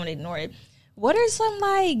 Don't ignore it. What are some,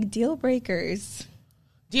 like, deal breakers?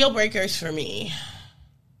 Deal breakers for me.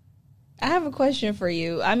 I have a question for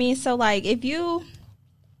you. I mean, so, like, say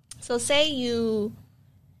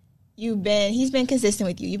he's been consistent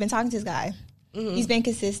with you. You've been talking to this guy. Mm-hmm. He's been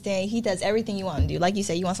consistent. He does everything you want to do. Like you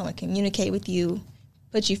said, you want someone to communicate with you,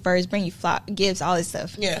 put you first, bring you gifts, all this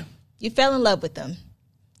stuff. Yeah. You fell in love with him.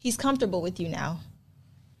 He's comfortable with you now.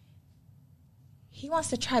 He wants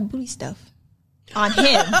to try booty stuff on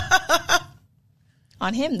him.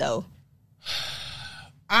 On him, though.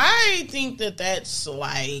 I think that's,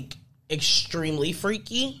 like, extremely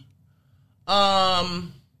freaky. I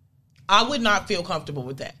would not feel comfortable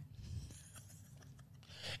with that.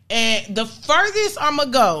 And the furthest I'm going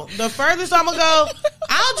to go,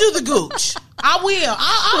 I'll do the gooch. I will.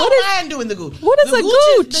 I don't mind doing the gooch. What is a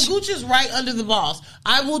gooch? The gooch is right under the balls.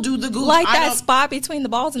 I will do the gooch. Like that spot between the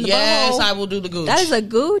balls and the butthole? Yes, I will do the gooch. That is a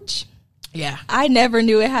gooch? Yeah. I never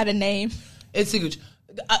knew it had a name. It's a gooch.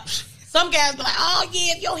 Some guys be like, oh,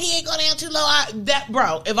 yeah, if your head go down too low,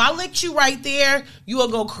 bro, if I licked you right there, you will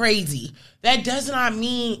go crazy. That does not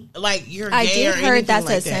mean, like, you're gay or anything like that. I did heard that's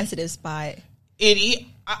a sensitive spot. It is.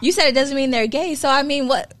 You said it doesn't mean they're gay, so I mean,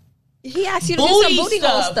 what? He asked you to do some booty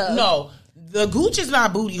hole stuff. No, the gooch is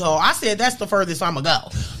not booty hole. I said that's the furthest I'm going to go.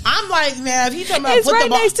 I'm like, now, if he talking about it's right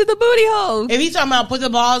next to the booty hole. If he talking about put the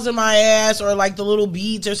balls in my ass or, like, the little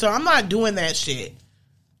beads or something, I'm not doing that shit.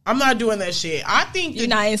 I think you're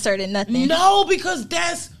not inserting nothing. No, because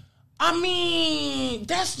that's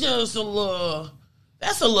just a little.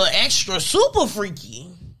 That's a little extra super freaky.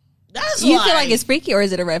 That's You feel like it's freaky, or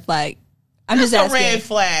is it a red flag? I'm just asking. It's a red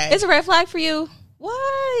flag. It's a red flag for you?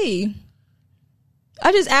 Why?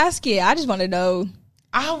 I just ask you. I just want to know.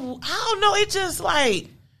 I don't know. It just like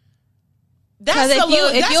that's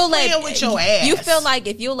if you'll playing with your ass. You feel like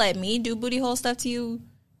if you'll let me do booty hole stuff to you,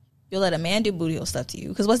 you'll let a man do booty hole stuff to you.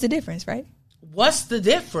 Because what's the difference, right? What's the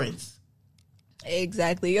difference?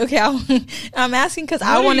 Exactly. Okay, I'm asking because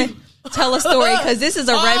I want to tell a story because this is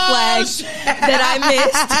a red flag that I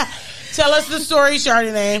missed. Tell us the story,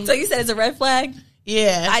 Chardonnay. So you said it's a red flag?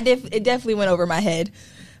 Yeah. It definitely went over my head.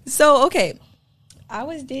 So, okay. I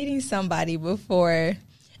was dating somebody before,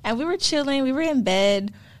 and we were chilling. We were in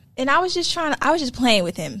bed, and I was just playing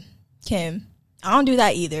with him, Kim. I don't do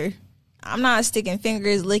that either. I'm not sticking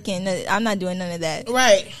fingers, licking. I'm not doing none of that.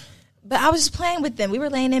 Right. But I was just playing with them. We were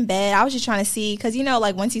laying in bed. I was just trying to see, because, you know,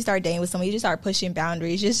 like, once you start dating with someone, you just start pushing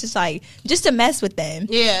boundaries, just to mess with them.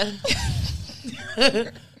 Yeah.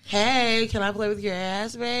 Hey, can I play with your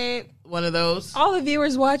ass, babe? One of those. All the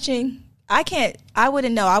viewers watching, I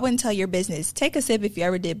wouldn't know. I wouldn't tell your business. Take a sip if you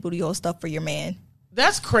ever did booty hole stuff for your man.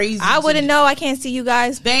 That's crazy. I wouldn't know. I can't see you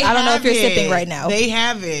guys. I don't know if you're sipping right now. They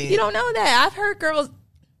have it. You don't know that. I've heard girls.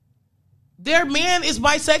 Their man is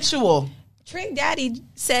bisexual. Drink Daddy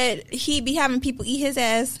said he'd be having people eat his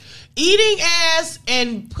ass. Eating ass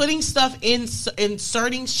and putting stuff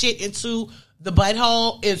inserting shit into the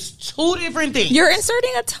butthole is two different things. You're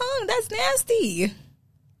inserting a tongue. That's nasty.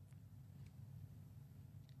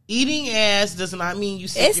 Eating ass does not mean you.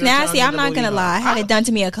 It's nasty. I'm not gonna lie. I had it done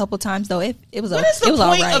to me a couple times though. It was. What is the point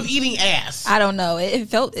all right. of eating ass? I don't know. It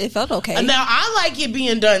felt okay. Now I like it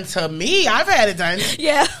being done to me. I've had it done.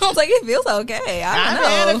 Yeah, I was like, it feels okay. I've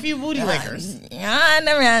had a few booty lickers. I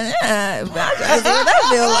never had that. But I'm trying to see what that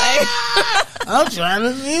feel like. I'm trying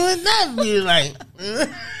to see what that feel like.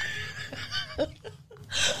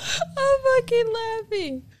 I'm fucking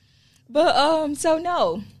laughing. But so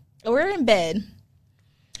no, we're in bed.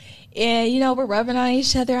 And, you know, we're rubbing on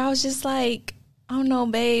each other. I was just like, I don't know,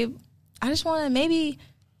 babe. I just want to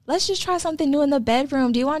let's just try something new in the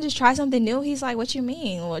bedroom. Do you want to just try something new? He's like, what you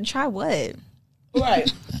mean? Well, try what? Right.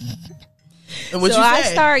 And what so you I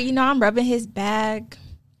say? start, you know, I'm rubbing his back.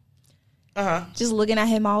 Uh-huh. Just looking at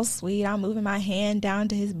him all sweet. I'm moving my hand down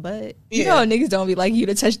to his butt. Yeah. You know, niggas don't be like you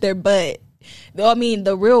to touch their butt. Though, I mean,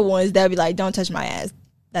 the real ones, they'll be like, don't touch my ass.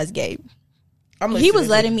 That's gay. He was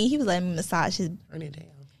letting me massage his...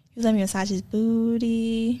 He was letting me massage his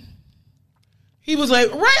booty. He was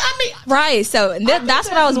like, right. So that's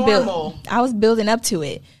what I was building. I was building up to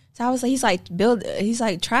it. So I was like, he's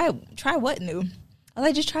like, try what new? I was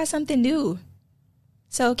like, just try something new.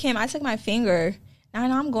 So Kim, I took my finger.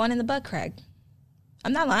 Now I'm going in the butt crack.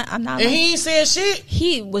 I'm not lying. And he ain't saying shit.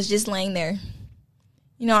 He was just laying there.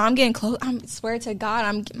 You know, I'm getting close. I swear to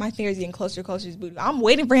God, my finger's getting closer to his booty. I'm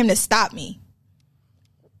waiting for him to stop me.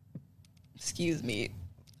 Excuse me.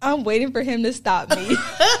 I'm waiting for him to stop me.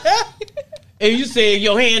 And you said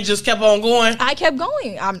your hand just kept on going? I kept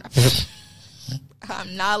going. I'm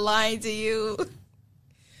not lying to you.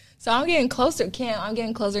 So I'm getting closer, Kim. I'm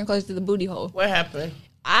getting closer and closer to the booty hole. What happened?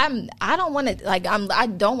 I don't want to I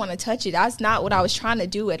don't want to touch it. That's not what I was trying to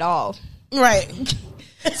do at all. Right.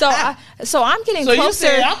 So I'm getting closer.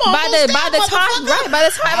 By the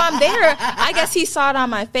time I'm there, I guess he saw it on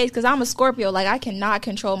my face because I'm a Scorpio. Like, I cannot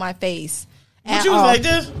control my face. But you was like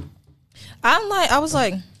this? I was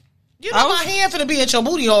like, you know, my hand finna be at your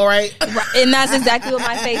booty hole, right? And that's exactly what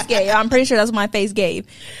my face gave. I'm pretty sure that's what my face gave.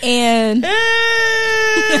 And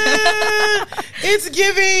it's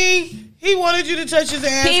giving. He wanted you to touch his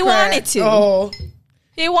ass. He wanted to. Oh.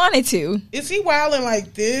 He wanted to. Is he wilding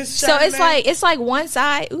like this? So it's like one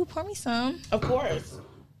side. Ooh, pour me some. Of course.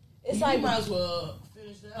 It's you like might as well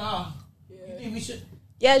finish that. Oh, yeah. You think we should?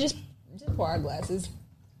 Yeah, just pour our glasses.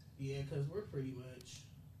 Yeah, because we're pretty much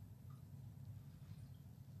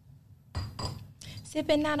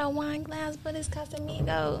sipping out a wine glass, but it's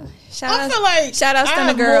Casamigo. Shout out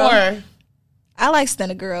Stunna Girl. I like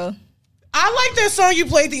Stunna Girl. I like that song you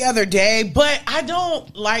played the other day, but I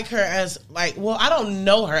don't like her as I don't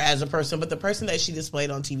know her as a person, but the person that she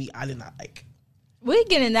displayed on TV, I did not like. We'll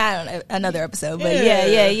get in that on another episode, but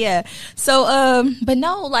yeah. So, but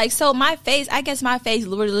no, like, so my face, I guess my face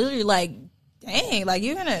literally like, dang, like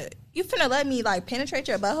you finna let me like penetrate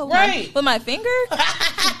your butthole with my finger?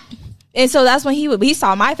 And so that's when he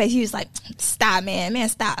saw my face. He was like, stop, man,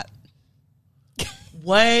 stop.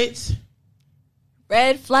 What?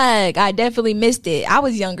 Red flag. I definitely missed it. I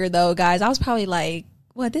was younger though, guys. I was probably like,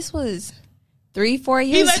 this was 3-4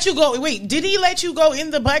 years. He let you go. Wait, did he let you go in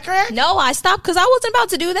the butt crack? No, I stopped because I wasn't about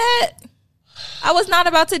to do that. I was not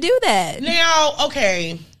about to do that. Now,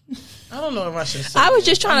 okay. I don't know if I should say I was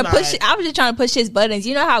just trying to push. I was just trying to push his buttons.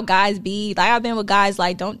 You know how guys be like. I've been with guys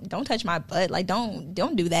like, don't touch my butt. Like, don't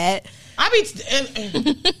do that.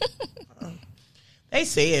 They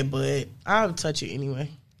say it, but I'll touch it anyway.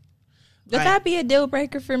 Would that be a deal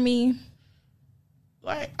breaker for me?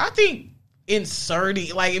 Like, I think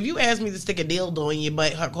inserting, like, if you ask me to stick a dildo in your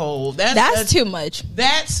butt hole, that's too much.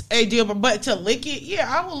 That's a deal breaker. But to lick it,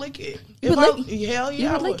 yeah, I will lick it. Hell yeah,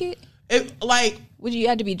 you would lick it. Would you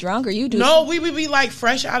have to be drunk or you do? No, we would be like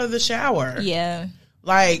fresh out of the shower. Yeah,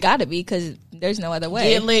 like gotta be because there's no other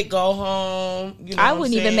way. Get lit, go home. You know I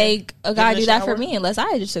wouldn't even make a guy do that for me unless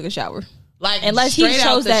I just took a shower. Like unless he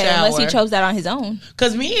chose that, unless he chose that on his own.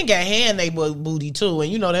 Because men got hand they booty too,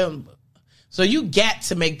 and you know them. So you got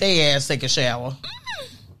to make their ass take a shower,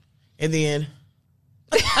 and then.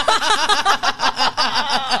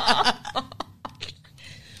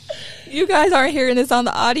 You guys aren't hearing this on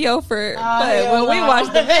the audio but when we watch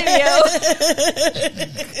the video,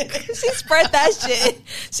 she spread that shit.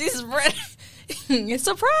 She spread.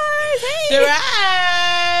 Surprise! Hey.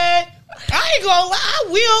 Surprise! I ain't gonna lie. I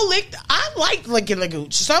will lick. I like licking the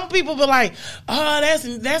gooch. Some people be like, "Oh,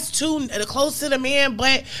 that's too close to the man,"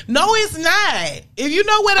 but no, it's not. If you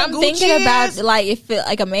know what a gooch is, I'm thinking about like if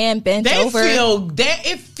like a man bent over, feel that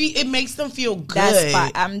it makes them feel good. That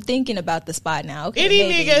spot. I'm thinking about the spot now. Okay, any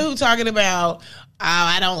nigga who talking about, oh,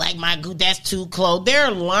 I don't like my gooch. That's too close.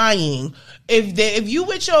 They're lying. If you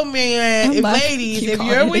with your man, ladies, if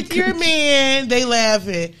you're with your man, they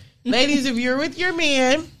laughing. Ladies, if you're with your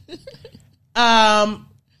man.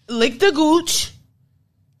 Lick the gooch,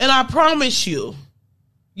 and I promise you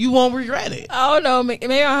won't regret it. I don't know.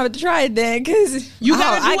 Maybe I'll have to try it then, because you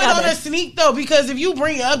gotta do it on a sneak though. Because if you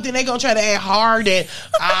bring it up, then they gonna try to act hard and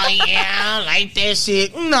oh yeah, I like that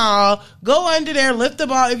shit. No, go under there, lift the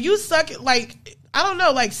ball. If you suck it, like I don't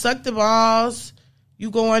know, like suck the balls.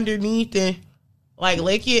 You go underneath and like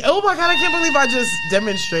lick it. Oh my god, I can't believe I just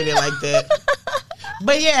demonstrated like that.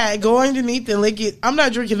 But yeah, go underneath and lick it. I'm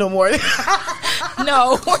not drinking no more.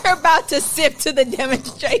 No, we're about to sip to the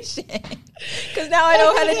demonstration. Because now I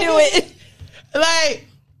know how to do it. Like,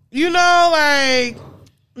 you know, like,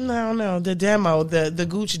 no, the demo, the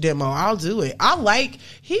GOOCH demo. I'll do it.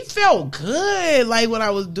 He felt good, like, when I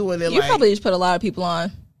was doing it. You probably just put a lot of people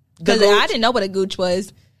on. Because I didn't know what a GOOCH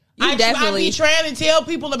was. I be trying to tell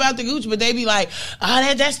people about the gooch, but they be like,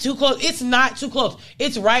 oh, that's too close. It's not too close.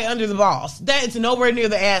 It's right under the balls. It's nowhere near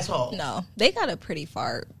the asshole. No, they got a pretty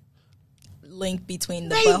far link between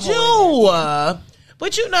the butthole. They do.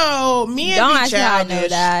 But you know, me and don't ask how I know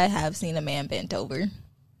that I have seen a man bent over.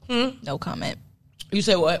 No comment. You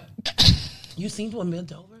say what? You seen one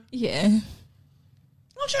bent over? Yeah. I'm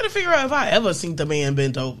trying to figure out if I ever seen the man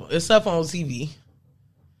bent over. Except on TV.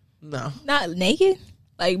 No. Not naked?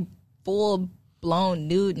 Like full blown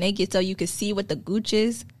nude naked so you can see what the gooch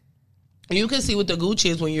is. You can see what the gooch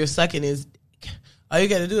is when you're sucking his. All you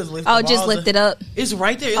gotta do is lift. Just lift it up. It's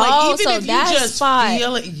right there. Like even so if you just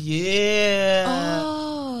feel it, yeah.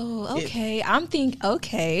 Oh, okay.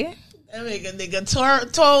 Okay. That make a nigga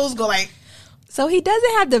toes go like. So he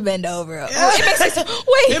doesn't have to bend over. Yeah.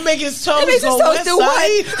 It make his toes go west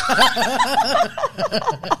side.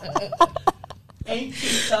 Ain't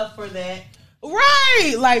too tough for that.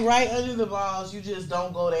 Right, like right under the balls. You just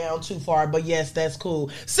don't go down too far. But yes, that's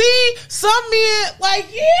cool. See, some men like,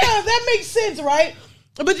 yeah, that makes sense, right?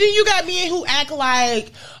 But then you got men who act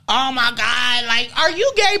like, oh my god, like, are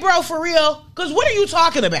you gay, bro, for real? Because what are you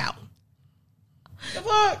talking about? The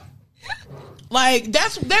fuck? Like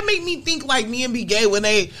that make me think like men be gay when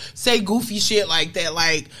they say goofy shit like that.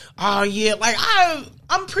 Like, oh yeah, like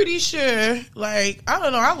I'm pretty sure. Like I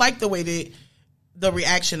don't know. I like the way that. The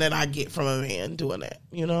reaction that I get from a man doing that.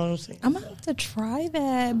 You know what I'm saying? I'm going to have to try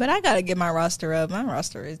that. But I got to get my roster up. My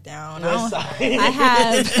roster is down. I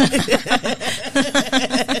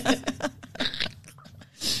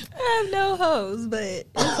have no hoes, but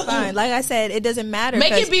it's fine. Like I said, it doesn't matter.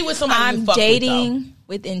 Make it be with somebody I'm dating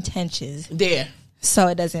with intentions. There. So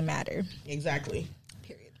it doesn't matter. Exactly.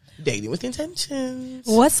 Period. Dating with intentions.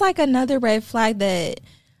 What's like another red flag that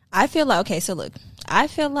I feel like, okay, so look, I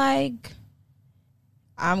feel like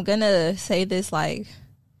I'm going to say this like,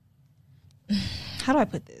 how do I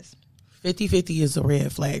put this? 50-50 is a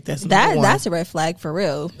red flag. That's a red flag for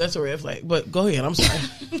real. That's a red flag. But go ahead. I'm sorry.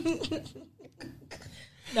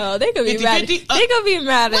 No, they could be 50, mad. 50, they could be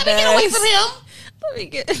mad at us. Let me get away from him.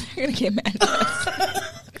 They're gonna get mad at us.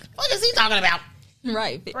 What is he talking about?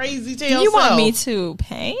 Right. Crazy tail. You want me to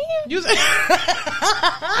pay?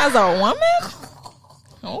 As a woman?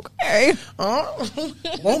 Okay.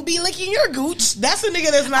 Won't be licking your gooch. That's a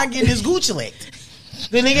nigga that's not getting his gooch licked.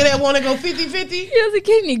 The nigga that want to go 50-50. He doesn't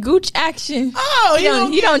get any gooch action. Oh,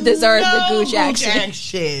 he don't deserve the gooch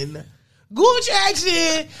action. Gooch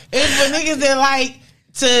action is for niggas that like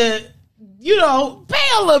to, pay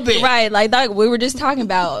a little bit. Right, like that we were just talking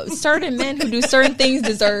about. Certain men who do certain things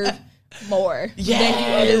deserve more than you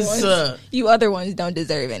other ones. You other ones don't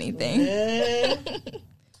deserve anything.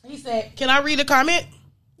 He said, can I read a comment?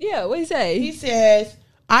 Yeah, what he say? He says,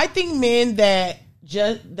 I think men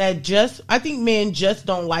just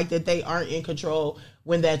don't like that they aren't in control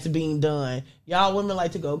when that's being done. Y'all women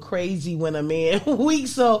like to go crazy when a man weak,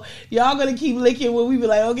 so y'all gonna keep licking when we be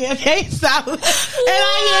like, okay, stop. And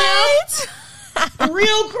I am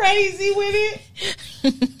real crazy with it.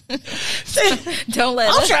 Don't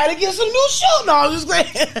let I'm trying to get some new shoes. No, I'm just playing.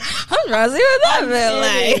 I'm trying to see what that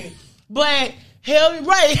feel like. But hell,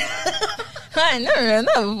 right. I ain't never heard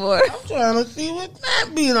that before. I'm trying to see what that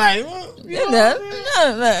be like.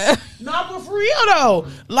 Not for real though.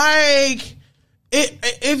 Like,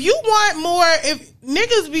 if you want more, if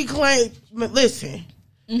niggas be claiming, listen,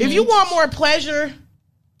 if you want more pleasure,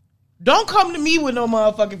 don't come to me with no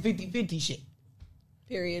motherfucking 50-50 shit.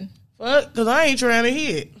 Period. Fuck, because I ain't trying to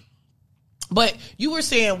hear it. But you were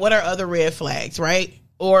saying, what are other red flags, right?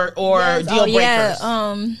 Or yes, deal breakers?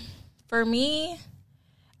 Yeah. For me,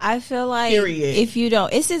 I feel like if you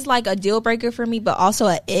don't, this is like a deal breaker for me, but also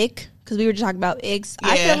a ick, because we were just talking about icks. Yeah.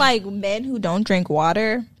 I feel like men who don't drink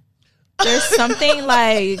water, there's something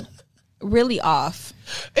like really off.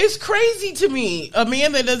 It's crazy to me, a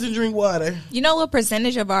man that doesn't drink water. You know what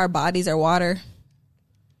percentage of our bodies are water?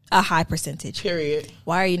 A high percentage. Period.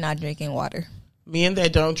 Why are you not drinking water? Men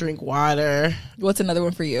that don't drink water. What's another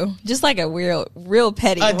one for you? Just like a real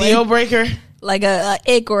petty one. Deal breaker? Like a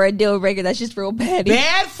ick or a deal breaker that's just real petty.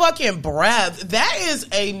 Bad fucking breath. That is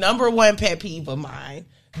a number one pet peeve of mine.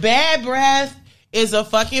 Bad breath is a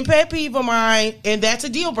fucking pet peeve of mine, and that's a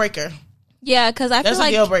deal breaker. Yeah, because I feel like that's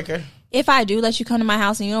a deal breaker. If I do let you come to my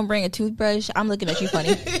house and you don't bring a toothbrush, I'm looking at you funny.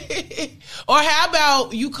 Or how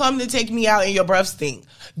about you come to take me out and your breath stink?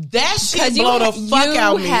 That shit blow the fuck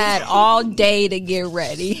out me. You had all day to get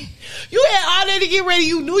ready. You had all day to get ready.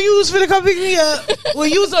 You knew you was finna come pick me up.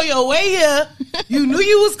 When you was on your way here, you knew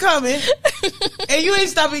you was coming. And you ain't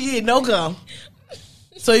stopping getting no gum.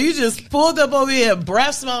 So you just pulled up over here.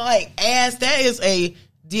 Breath smell like ass. That is a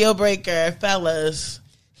deal breaker, fellas.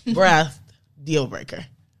 Breath, deal breaker.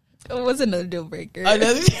 What's another deal breaker?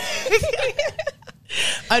 Another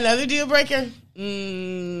deal breaker?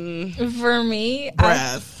 For me,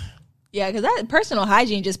 breath. Yeah, because that personal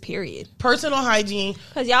hygiene, just period. Personal hygiene.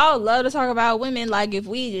 Because y'all love to talk about women. Like if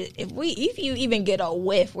you even get a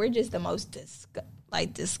whiff, we're just the most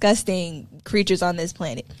disgusting creatures on this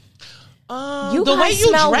planet. You the way you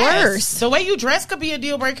smell dress, worse. The way you dress could be a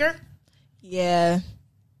deal breaker. Yeah.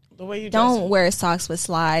 The way you dress. Don't wear socks with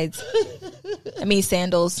slides. I mean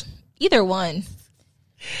sandals. Either one.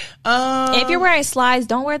 If you're wearing slides,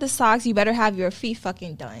 don't wear the socks. You better have your feet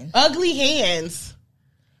fucking done. Ugly hands.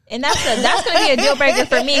 And that's going to be a deal breaker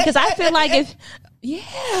for me because I feel like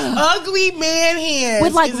ugly man hands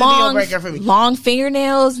with like is a deal breaker for me. Long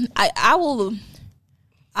fingernails. I will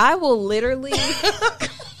literally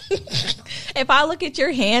if I look at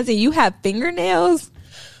your hands and you have fingernails,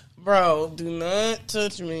 bro, do not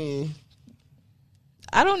touch me.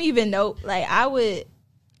 I don't even know. Like I would.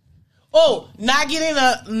 Oh,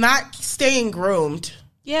 not staying groomed.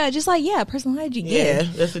 Yeah, just personal hygiene. Yeah,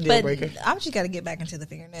 that's a deal breaker. I just got to get back into the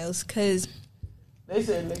fingernails because they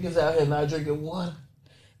said niggas out here not drinking water.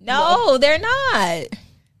 No, they're not.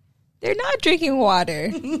 They're not drinking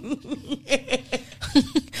water.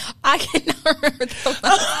 I cannot remember the last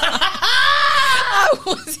time I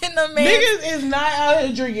was in the man. Niggas is not out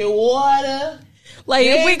here drinking water. Like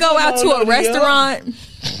if we go out to a restaurant.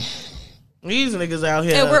 These niggas out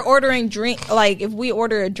here. And we're ordering drink. Like if we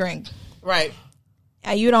order a drink. Right.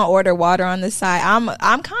 And you don't order water on the side.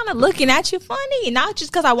 I'm kind of looking at you funny. Not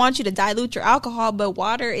just because I want you to dilute your alcohol, but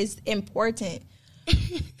water is important.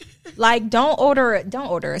 Like don't order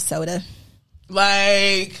a soda.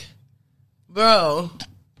 Like, bro.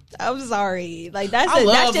 I'm sorry. Like that's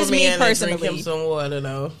just me personally. Drink him some water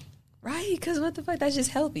though. Right? Because what the fuck? That's just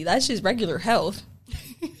healthy. That's just regular health.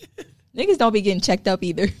 Niggas don't be getting checked up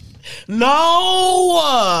either.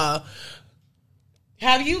 No.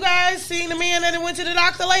 Have you guys seen the man that went to the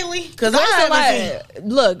doctor lately? Because I haven't seen.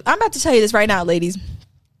 Look, I'm about to tell you this right now, ladies.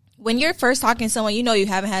 When you're first talking to someone, you know you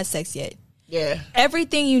haven't had sex yet. Yeah.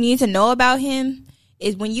 Everything you need to know about him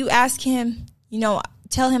is when you ask him,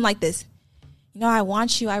 tell him like this. I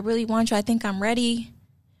want you. I really want you. I think I'm ready.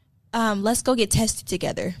 let's go get tested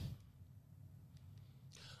together.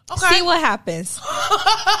 Okay. See what happens. See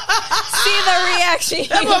the reaction.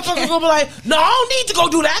 That motherfucker's gonna be like, no, I don't need to go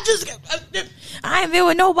do that. Just I ain't been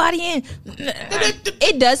with nobody in.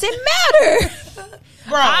 It doesn't matter.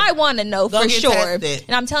 bro, I want to know for sure. Tested.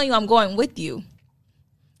 And I'm telling you, I'm going with you.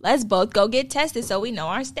 Let's both go get tested so we know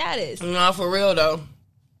our status. No, for real though.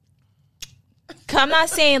 I'm not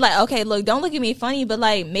saying like, okay, look, don't look at me funny, but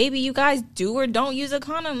like maybe you guys do or don't use a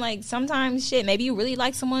condom. Like sometimes shit, maybe you really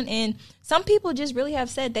like someone, and some people just really have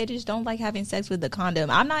said they just don't like having sex with the condom.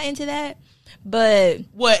 I'm not into that, but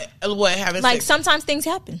What having like sex? sometimes things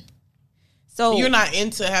happen. So You're not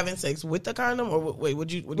into having sex with the condom, or wait,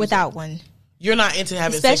 would you without one? You're not into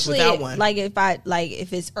having Especially sex without one. like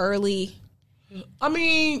if it's early. I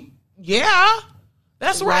mean, yeah,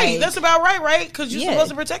 that's right. That's about right? Because you're supposed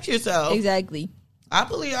to protect yourself. Exactly. I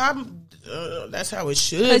believe that's how it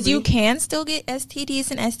should be. Because you can still get STDs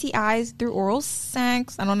and STIs through oral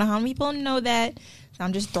sex. I don't know how many people know that. So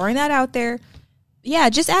I'm just throwing that out there. Yeah,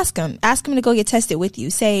 just ask them. Ask them to go get tested with you.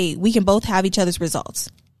 Say, we can both have each other's results.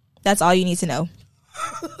 That's all you need to know.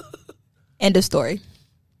 End of story.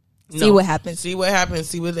 See what happens. See what happens.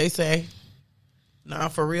 See what they say. Nah,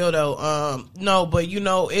 for real though. No, but you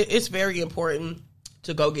know, it's very important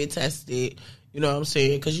to go get tested. You know what I'm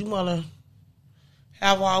saying? Because you want to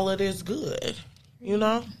have all of this good, you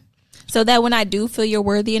know? So that when I do feel you're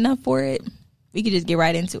worthy enough for it, we can just get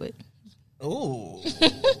right into it. Ooh.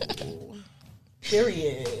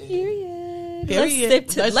 Period.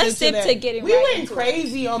 Let's sip to getting we right went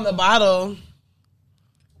crazy on the bottle.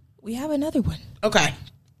 We have another one. Okay.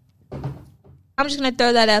 I'm just going to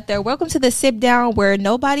throw that out there. Welcome to the Sip Down, where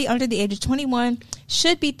nobody under the age of 21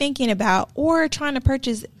 should be thinking about or trying to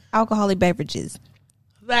purchase alcoholic beverages.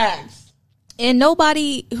 Facts. And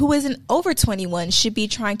nobody who isn't over 21 should be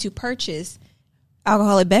trying to purchase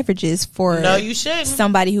alcoholic beverages for you shouldn't.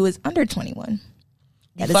 Somebody who is under 21.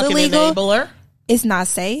 That is fucking illegal. Enabler. It's not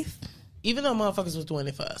safe. Even though motherfuckers was doing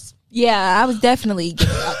it for us. Yeah, I was definitely.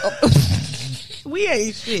 We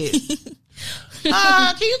ain't shit.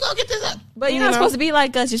 Can you go get this up? But you're not supposed to be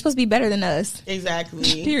like us. You're supposed to be better than us.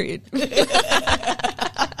 Exactly. Period. My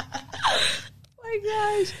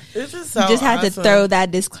gosh. This is so Just had awesome. to throw that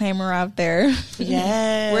disclaimer out there.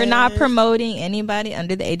 Yes. We're not promoting anybody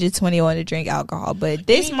under the age of 21 to drink alcohol, but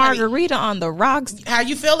this margarita on the rocks. How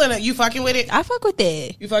you feeling? You fucking with it? I fuck with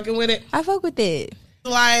it. You fucking with it? I fuck with it.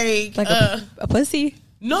 Like a pussy?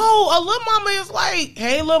 No, a little mama is like,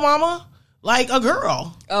 hey, little mama. Like a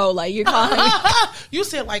girl. Oh, like you're calling him. You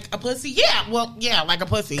said like a pussy? Yeah, well, yeah, like a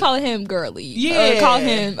pussy. Calling him girly. Yeah. Or call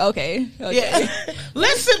him, okay. Yeah.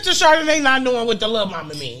 Let's sip to Chardonnay not knowing what the little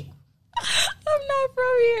mama mean. I'm not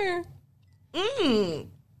from here.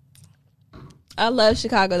 I love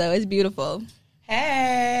Chicago, though. It's beautiful.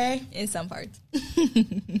 Hey. In some parts.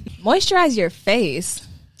 Moisturize your face.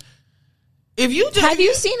 If you have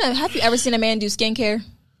you ever seen a man do skincare?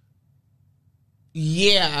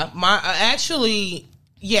 Yeah,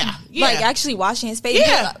 yeah, like actually washing his face.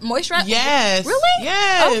 Yeah, moisturize. Yes, really?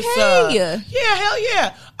 Yes. Okay. Yeah, hell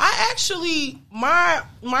yeah. I actually, my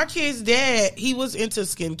kid's dad, he was into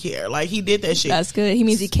skincare. Like he did that shit. That's good. He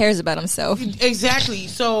means he cares about himself. Exactly.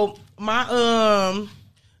 So my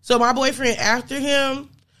boyfriend after him,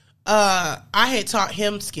 I had taught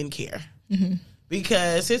him skincare. Mm-hmm.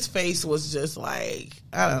 Because his face was just like,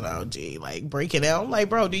 I don't know, like breaking out. I'm like,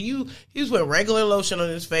 bro, he was putting regular lotion on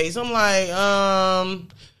his face. I'm like,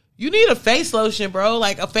 you need a face lotion, bro.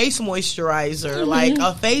 Like a face moisturizer, like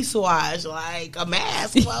a face wash, like a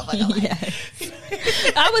mask. Yes.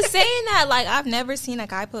 I was saying that, like, I've never seen a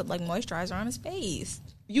guy put like moisturizer on his face.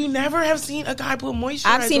 You never have seen a guy put moisturizer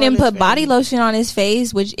I've seen him put body lotion on his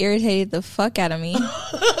face, which irritated the fuck out of me.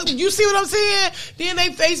 You see what I'm saying? Then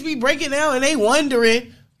they face be breaking out and they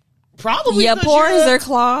wondering. Probably your pores are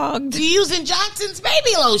clogged. You using Johnson's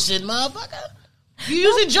baby lotion, motherfucker. You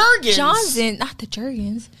using Jergens. Johnson, not the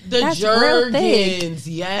Jergens. That's Jergens.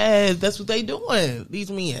 Yes, that's what they doing. These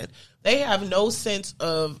men. They have no sense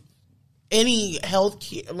of any health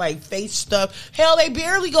care, like face stuff. Hell, they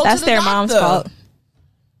barely go to the doctor. That's their mom's fault.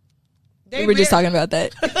 We were just talking about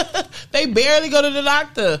that. They barely go to the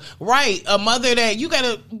doctor. Right. A mother that you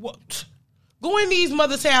gotta go in these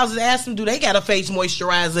mothers' houses and ask them, do they got a face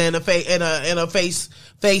moisturizer and a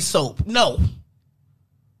face soap? No.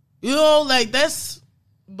 You know, like that's,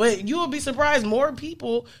 but you will be surprised more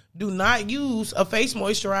people do not use a face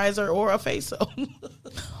moisturizer or a face soap.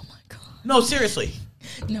 Oh my God. No, seriously.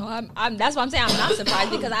 No, I'm that's what I'm saying. I'm not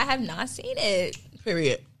surprised because I have not seen it.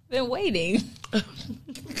 Period. Been waiting.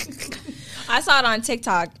 I saw it on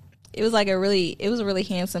TikTok. It was like a really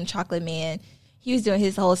handsome chocolate man. He was doing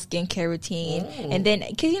his whole skincare routine. And then,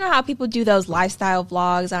 because you know how people do those lifestyle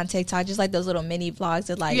vlogs on TikTok, just like those little mini vlogs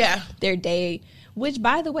of like their day, which,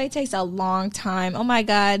 by the way, takes a long time. Oh, my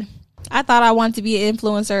God. I thought I wanted to be an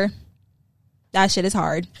influencer. That shit is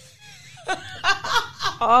hard.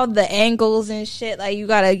 All the angles and shit. Like, you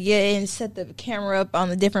got to get and set the camera up on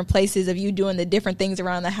the different places of you doing the different things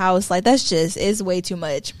around the house. Like, that's just, it's way too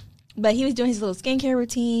much. But he was doing his little skincare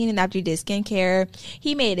routine. And after he did skincare,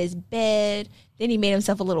 he made his bed. Then he made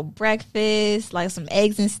himself a little breakfast, like some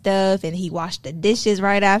eggs and stuff, and he washed the dishes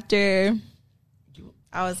right after.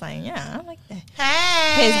 I was like, yeah, I like that.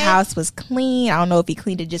 Hey. His house was clean. I don't know if he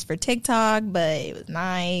cleaned it just for TikTok, but it was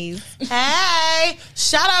nice. Hey,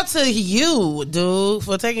 shout out to you, dude,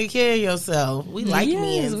 for taking care of yourself. We like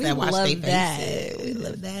men that wash their faces. We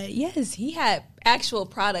love that. Yes, he had actual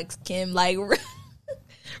products, Kim, like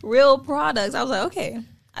real products. I was like, okay.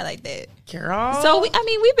 I like that. Girl. So,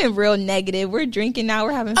 we've been real negative. We're drinking now.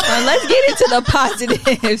 We're having fun. Let's get into the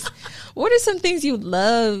positives. What are some things you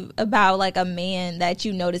love about, like, a man that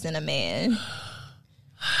you notice in a man?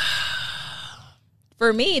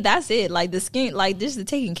 For me, that's it. Like, the skin, like, just the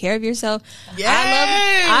taking care of yourself.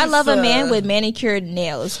 Yes. I love a man with manicured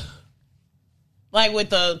nails. Like with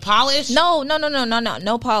the polish? No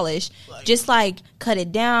polish. Like, just, like, cut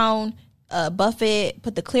it down, buff it,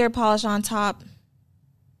 put the clear polish on top.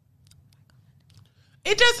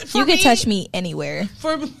 It does. You can touch me anywhere.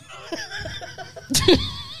 For me,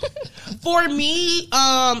 you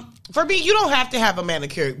don't have to have a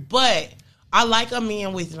manicure, but I like a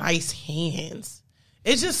man with nice hands.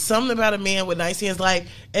 It's just something about a man with nice hands. Like,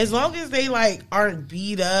 as long as they like aren't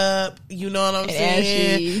beat up, you know what I'm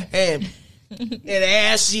saying? And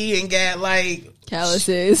ashy and got like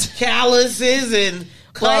calluses and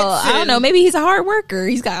cuts. Well, I don't know. Maybe he's a hard worker.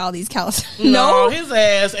 He's got all these calluses. No, his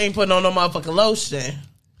ass ain't putting on no motherfucking lotion.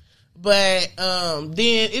 But then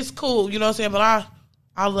it's cool, you know what I'm saying? But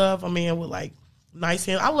I love a man with like nice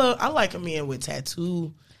hands. I like a man with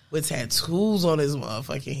tattoos on his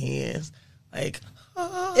motherfucking hands. Like,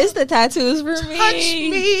 it's the tattoos for me. Touch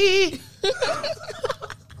me.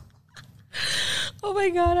 Oh my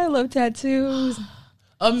God, I love tattoos.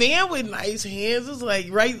 A man with nice hands is like,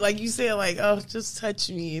 right, like you said, like, oh, just touch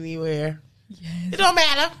me anywhere. Yes. It don't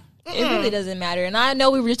matter. It really doesn't matter. And I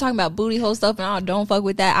know we were just talking about booty hole stuff, and I don't fuck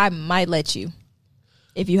with that. I might let you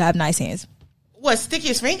if you have nice hands. What, stick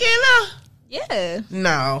his finger in there? Yeah.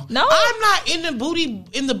 No. I'm not in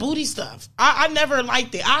the booty stuff. I never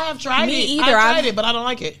liked it. I have tried it. Me either. I've tried it, but I don't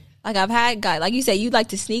like it. Like, I've had guys, like you said, you like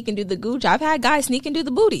to sneak and do the gooch. I've had guys sneak and do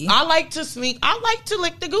the booty. I like to sneak. I like to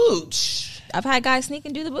lick the gooch. I've had guys sneak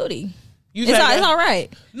and do the booty. It's all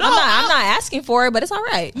right. No, I'm not asking for it, but it's all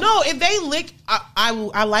right. No, if they lick,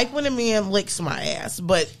 I like when a man licks my ass,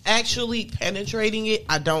 but actually penetrating it,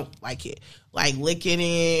 I don't like it. Like licking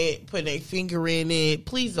it, putting a finger in it.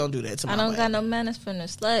 Please don't do that to my butt. I don't got no manners for the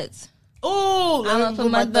sluts. Oh, I'm gonna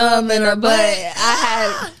put my thumb in her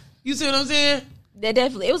butt. You see what I'm saying? That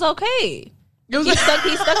definitely, it was okay. He stuck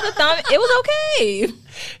the thumb. It was okay.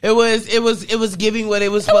 It was giving what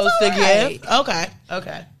it was supposed to give.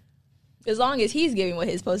 Okay. As long as he's giving what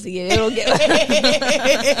he's supposed to give, it'll get.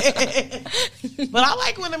 But I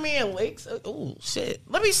like when a man licks. Oh shit!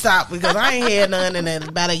 Let me stop because I ain't had none in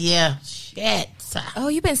about a year. Shit. Oh,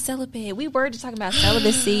 you've been celibate. We were just talking about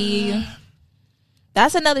celibacy.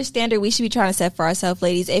 That's another standard we should be trying to set for ourselves,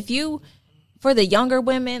 ladies. For the younger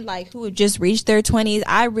women, like who have just reached their 20s,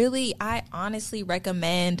 I honestly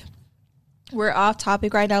recommend. We're off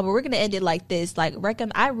topic right now, but we're gonna end it like this. Like,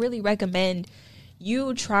 I really recommend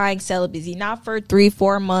you trying celibacy, not for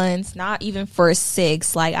 3-4 months, not even for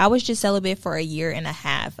 6. Like, I was just celibate for a year and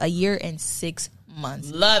 6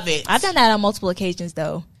 months. Love it. I've done that on multiple occasions,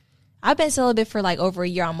 though. I've been celibate for like over a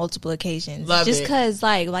year on multiple occasions. Love just it. because,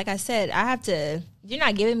 like I said, I have to. You're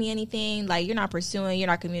not giving me anything. Like, you're not pursuing. You're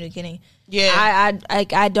not communicating. Yeah.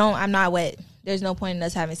 I'm not wet. There's no point in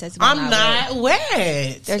us having sex. I'm not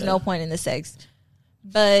wet. There's no point in the sex.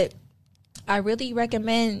 But I really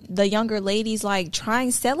recommend the younger ladies like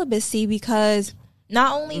trying celibacy because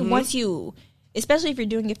not only once you, especially if you're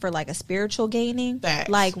doing it for like a spiritual gaining, Facts.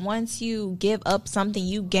 like once you give up something,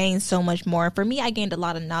 you gain so much more. For me, I gained a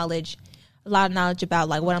lot of knowledge about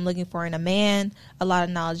like what I'm looking for in a man, a lot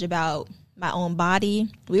of knowledge about my own body.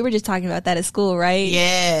 We were just talking about that at school, right?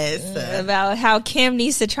 Yes. About how Kim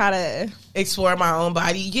needs to try to explore my own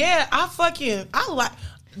body. Yeah, I like.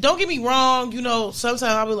 Don't get me wrong, you know, sometimes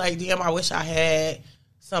I'll be like, damn, I wish I had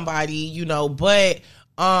somebody, you know, but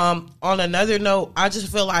on another note, I just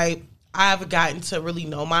feel like I've gotten to really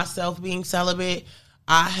know myself being celibate.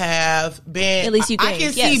 I have been, at least you I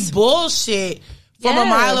can see bullshit from a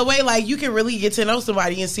mile away. Like, you can really get to know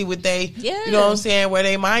somebody and see what they, you know what I'm saying, where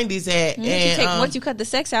their mind is at. And once you cut the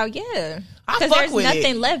sex out, because there's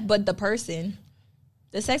nothing left but the person.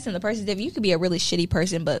 The sex and the person. You could be a really shitty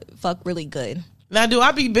person, but fuck really good. Now, do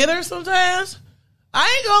I be bitter sometimes?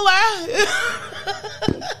 I ain't gonna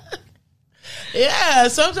lie. Yeah,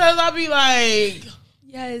 sometimes I'll be like...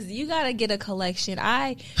 Yes, you gotta get a collection.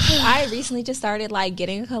 I recently just started like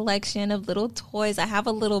getting a collection of little toys. I have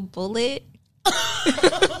a little bullet. It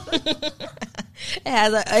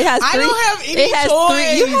has three. I don't have any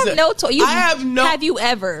toys. You have no toy. I have no. Have you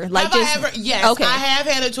ever? Yes. Okay. I have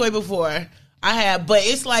had a toy before. I have, but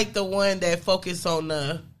it's like the one that focus on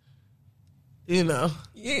the, Oh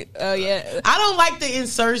yeah. I don't like the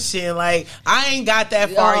insertion. Like, I ain't got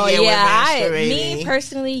that far yet with masturbating. Me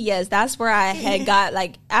personally, yes, that's where I had got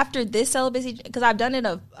like after this celibacy, because I've done it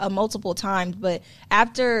a multiple times, but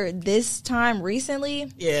after this time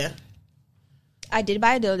recently, I did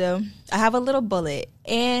buy a dildo. I have a little bullet,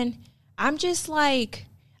 and I'm just like,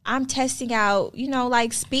 I'm testing out,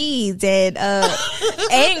 like speeds and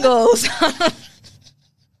angles.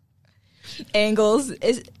 Angles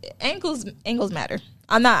matter.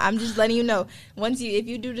 I'm just letting you know. If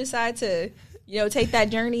you do decide to, take that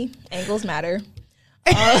journey, angles matter.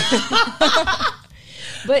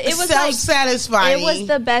 But it was self-satisfying. It was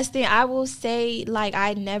the best thing. I will say, like,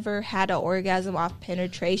 I never had an orgasm off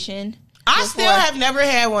penetration. I still have never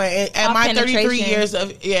had one at my 33 years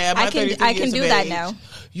of I can do that now.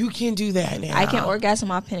 You can do that now. I can orgasm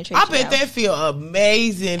off penetration. I bet that feel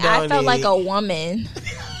amazing. I felt like a woman.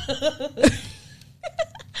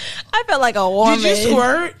 I felt like a woman. Did you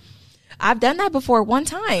squirt? I've done that before one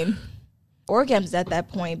time. Orgasms at that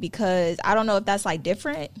point, because I don't know if that's like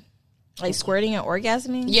different, like squirting and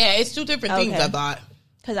orgasming. Yeah, it's two different things. I thought,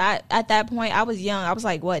 because at that point I was young. I was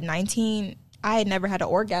like 19. I had never had an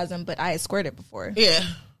orgasm, but I had squirted before. Yeah,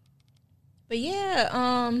 but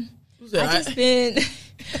I just been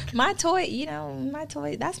my toy. My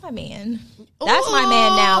toy. That's my man. That's my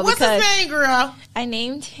man now. What's his name, girl? I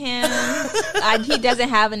named him. He doesn't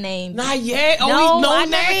have a name. Not yet. No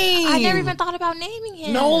name. I never even thought about naming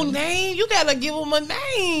him. No name. You gotta give him a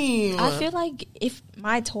name. I feel like if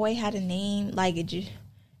my toy had a name, like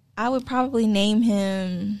I would probably name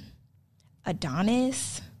him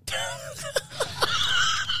Adonis.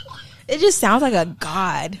 It just sounds like a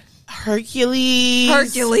god.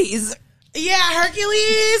 Hercules. Yeah,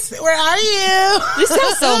 Hercules, where are you? This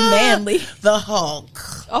sounds so manly. The Hulk.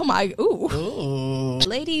 Oh my, ooh.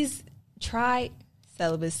 Ladies, try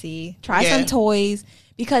celibacy. Try some toys.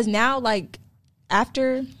 Because now, like,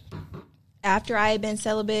 after I had been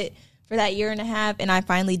celibate for that year and a half, and I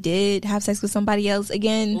finally did have sex with somebody else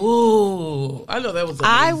again. Ooh, I know that was amazing.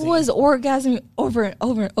 I was orgasming over and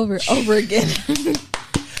over and over and over again.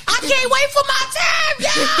 I can't wait for my time,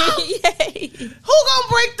 y'all. Yay. Who gonna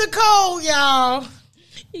break the code, y'all?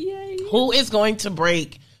 Yay. Who is going to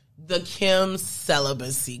break the Kim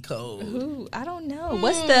celibacy code? Ooh, I don't know. I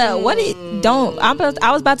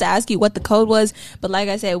was about to ask you what the code was, but like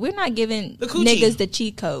I said, we're not giving niggas the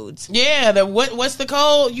cheat codes. Yeah, what's the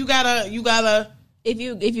code? You gotta. If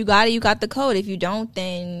you got it, you got the code. If you don't,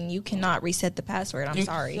 then you cannot reset the password. I'm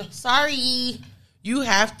sorry. Sorry. You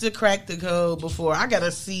have to crack the code before. I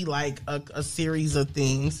gotta see like a series of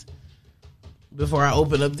things before I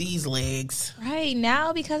open up these legs. Right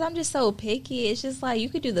now, because I'm just so picky, it's just like you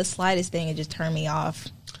could do the slightest thing and just turn me off.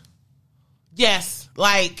 Yes,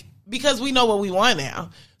 like, because we know what we want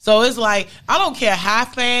now. So it's like, I don't care how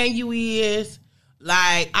fine you is.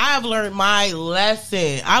 Like, I have learned my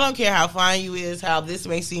lesson. I don't care how fine you is, how this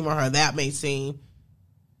may seem or how that may seem.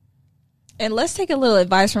 And let's take a little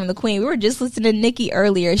advice from the queen. We were just listening to Nikki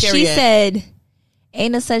earlier. She said,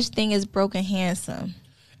 ain't no such thing as broke and handsome.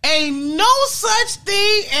 Ain't no such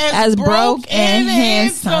thing as broke and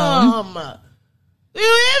handsome. You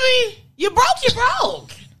hear me? You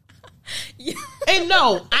broke. And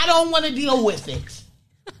no, I don't want to deal with it.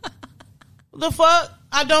 The fuck?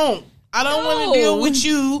 I don't want to deal with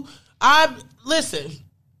you. Listen,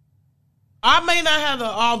 I may not have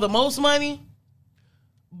all the most money,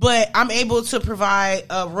 but I'm able to provide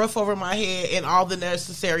a roof over my head and all the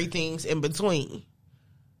necessary things in between.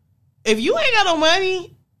 If you ain't got no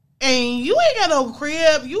money and you ain't got no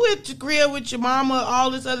crib, you at your crib with your mama, all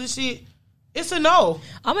this other shit, it's a no.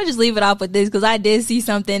 I'm going to just leave it off with this because I did see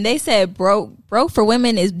something. They said broke for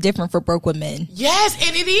women is different for broke women. Yes,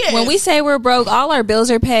 and it is. When we say we're broke, all our bills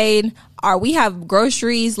are paid. We have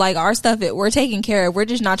groceries, like our stuff, we're taken care of. We're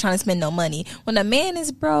just not trying to spend no money. When a man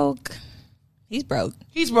is broke... He's broke.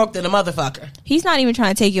 He's broke than a motherfucker. He's not even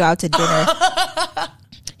trying to take you out to dinner.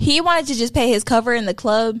 He wanted to just pay his cover in the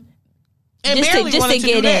club. And just barely wanted to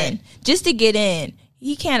get that. in. Just to get in.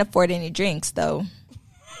 He can't afford any drinks, though.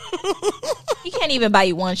 He can't even buy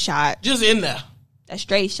you one shot. Just in there. A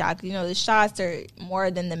straight shot. You know, the shots are more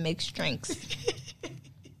than the mixed drinks.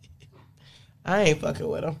 I ain't fucking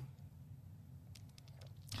with him.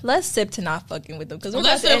 Let's sip to not fucking with him. Because we're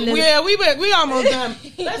Let's sip. Yeah, we almost done.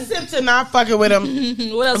 Let's sip to not fucking with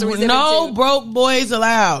him. What else are we sipping No to? broke boys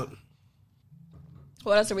allowed.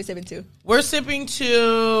 What else are we sipping to? We're sipping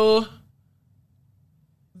to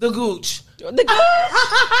the Gooch. The Gooch.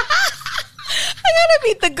 I gotta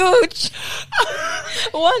meet the Gooch.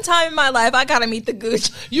 One time in my life, I gotta meet the Gooch.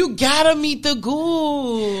 You gotta meet the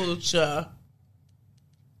Gooch.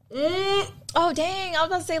 Oh dang! I was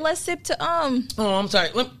about to say let's sip to Oh, I'm sorry.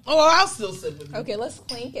 I'll still sip it. Okay, let's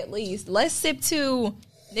clink at least. Let's sip to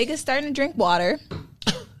niggas starting to drink water.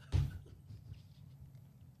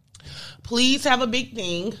 Please have a big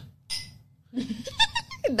thing.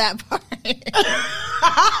 That part.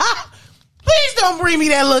 Please don't bring me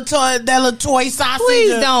that little toy sausage.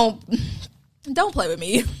 Please don't play with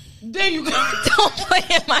me. There you go. Don't play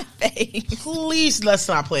in my face. Please, let's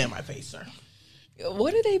not play in my face, sir.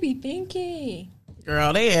 What do they be thinking?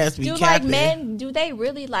 Girl, they asked me. Do like men? Do they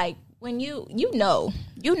really like when you know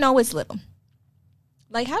it's little?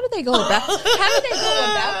 Like how do they go about?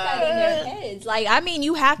 That in their heads? Like I mean,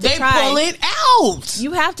 you have to try. They pull it out.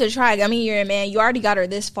 You have to try. I mean, you're a man. You already got her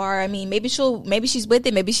this far. I mean, maybe she's with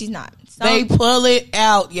it. Maybe she's not. They pull it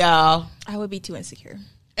out, y'all. I would be too insecure.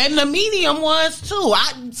 And the medium ones too.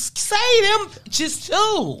 I say them just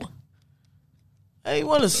too. I ain't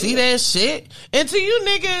want to see that shit. And to you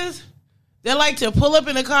niggas that like to pull up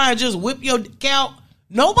in the car and just whip your dick out,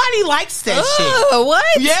 nobody likes that shit. What?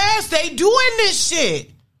 Yes, they doing this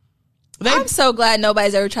shit. I'm so glad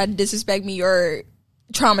nobody's ever tried to disrespect me or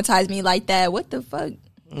traumatize me like that. What the fuck?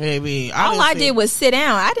 Maybe. All I did was sit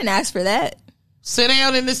down. I didn't ask for that. Sit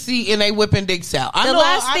down in the seat and they whipping dicks out. The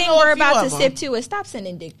last thing we're about to sip to is stop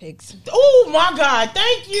sending dick pics. Oh my God,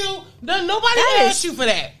 thank you. Nobody asked you for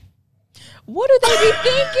that. What do they be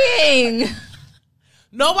thinking?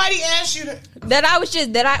 Nobody asked you that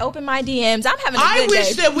I opened my DMs. I'm having a good day. I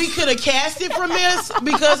wish that we could have cast it from this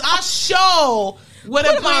because I sure would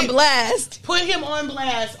have put him on blast. Put him on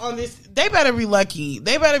blast on this. They better be lucky.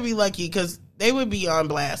 They better be lucky because they would be on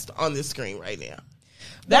blast on this screen right now.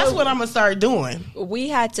 That's what I'm gonna start doing. We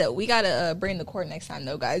gotta bring the court next time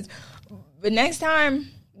though, guys. But next time,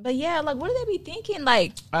 yeah, like what do they be thinking?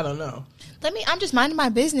 Like I don't know. I'm just minding my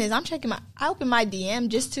business. I open my DM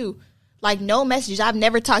just to like no message. I've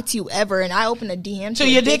never talked to you ever, and I open a DM to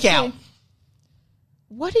your dick out.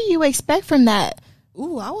 What do you expect from that?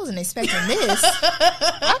 Ooh, I wasn't expecting this.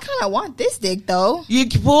 I kind of want this dick though. You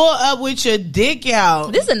pull up with your dick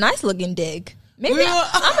out. This is a nice looking dick. Maybe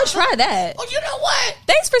I'm gonna try that. Oh, you know what?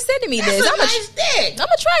 Thanks for sending me this. Nice dick. I'm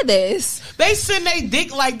gonna try this. They send their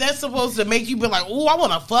dick like that's supposed to make you be like, "Ooh, I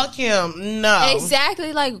want to fuck him." No,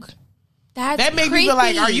 exactly. Like that made me be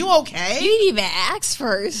like, "Are you okay?" You didn't even ask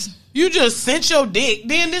first. You just sent your dick.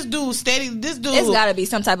 Then this dude steady. This dude, it's got to be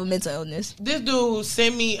some type of mental illness. This dude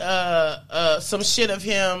sent me some shit of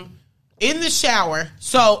him in the shower.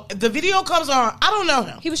 So the video comes on. I don't know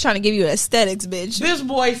him. He was trying to give you aesthetics, bitch. This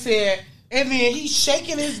boy said. And then he's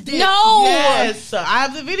shaking his dick. No. Yes. I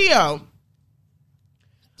have the video.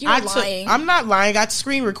 You're lying. I'm not lying. I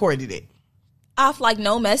screen recorded it. Off like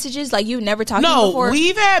no messages? Like you never talked to me before? No,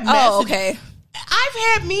 we've had messages. Oh, okay. I've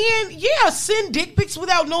had men, send dick pics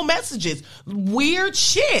without no messages. Weird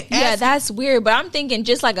shit. Yeah, that's weird. But I'm thinking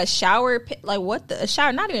just like a shower, like what a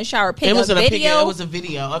shower, not even a shower pic. It was a video. It was a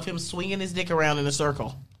video of him swinging his dick around in a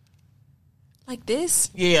circle. Like this?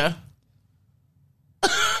 Yeah.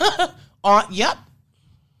 Yep.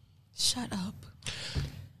 Shut up.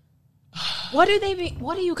 What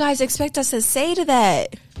do you guys expect us to say to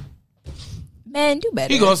that? Man, do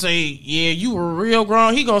better. He gonna say, yeah, you were real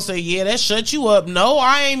grown. He gonna say, yeah, that shut you up. No,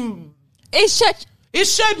 It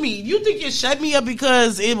shut me. You think it shut me up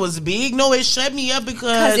because it was big? No, it shut me up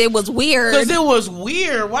because it was weird. Because it was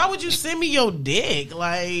weird. Why would you send me your dick?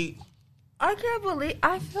 Like, I can't believe.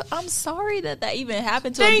 I'm sorry that even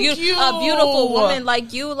happened to a beautiful woman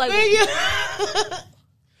like you. Like,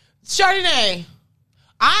 Chardonnay,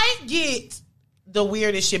 I get the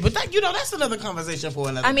weirdest shit, but that's another conversation for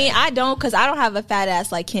another. I mean, I don't, because I don't have a fat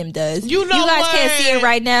ass like Kim does. You guys can't see it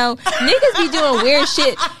right now. Niggas be doing weird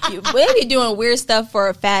shit. They be doing weird stuff for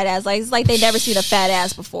a fat ass. Like it's like they never seen a fat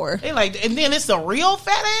ass before. They like, and then it's a real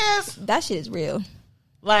fat ass. That shit is real.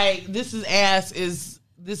 Like this is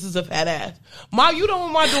a fat ass. Ma, you know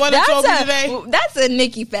what my daughter told me today? That's a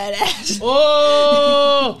Nikki fat ass.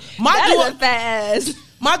 Oh, that is a fat ass.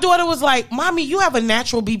 My daughter was like, "Mommy, you have a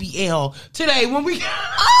natural BBL." Today when we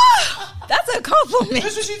that's a compliment.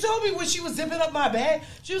 That's what she told me when she was zipping up my bag.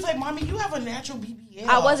 She was like, "Mommy, you have a natural BBL."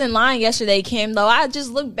 I wasn't lying yesterday, Kim, though. I just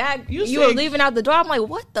looked back. You were leaving out the door. I'm like,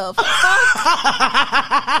 what the fuck?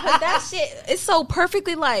 That shit is so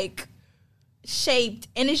perfectly, like, shaped.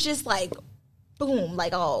 And it's just, like, boom,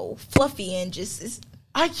 like, all fluffy and just... It's,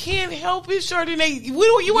 I can't help it, Chardonnay. You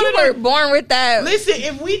were born with that. Listen,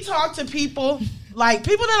 if we talk to people, like,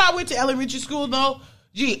 people that I went to elementary school, though,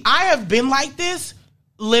 I have been like this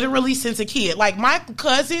literally since a kid. Like, my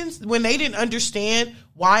cousins, when they didn't understand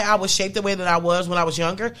why I was shaped the way that I was when I was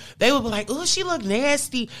younger, they would be like, "Oh, she look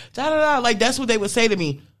nasty." Da da da. Like, that's what they would say to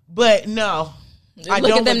me. But no, I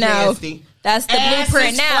don't look nasty. That's the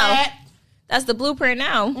blueprint now. Flat. That's the blueprint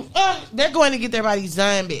now. They're going to get their bodies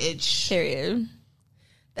done, bitch. Period.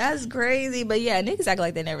 That's crazy. But yeah, niggas act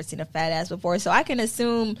like they never seen a fat ass before, so I can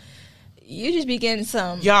assume you just be getting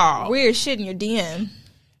some weird shit in your DM.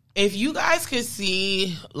 If you guys could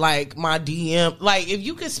see, like, my DM, like, if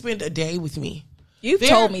you could spend a day with me. You've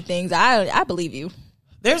told me things. I believe you.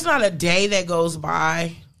 There's not a day that goes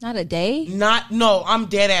by. Not a day? No, I'm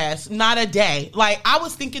dead ass. Not a day. Like, I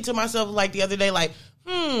was thinking to myself, like, the other day, like,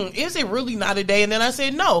 is it really not a day? And then I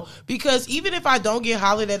said no, because even if I don't get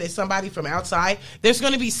hollered at somebody from outside, there's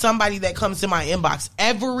going to be somebody that comes to my inbox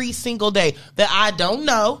every single day that I don't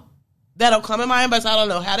know, that'll come in my inbox. I don't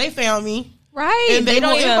know how they found me. Right. And they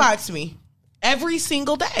don't inbox me every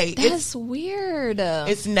single day. That's weird.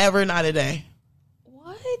 It's never not a day.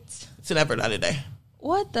 What? It's never not a day.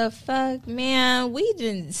 What the fuck, man? We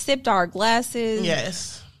done sipped our glasses.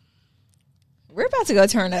 Yes. We're about to go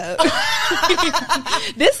turn up.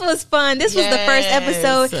 This was fun. This was the first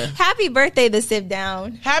episode. Happy birthday, The Sip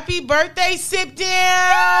Down. Happy birthday, Sip Down.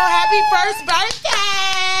 Happy first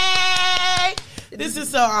birthday. This is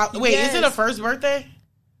so... Wait, is it a first birthday?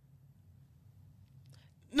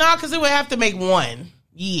 No, because it would have to make 1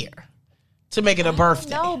 year to make it a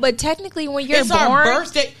birthday. No, but technically when you're born... It's our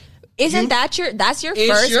birthday. That's your first birthday.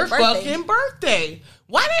 It's your fucking birthday.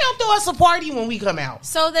 Why they don't throw us a party when we come out?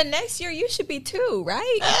 So the next year you should be 2,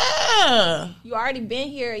 right? You already been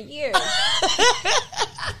here a year.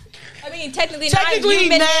 I mean, technically you've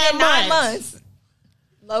been here 9 months.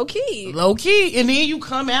 Low key. And then you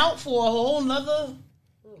come out for a whole nother...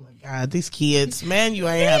 Oh my God, these kids. Man, you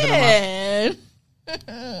ain't having them.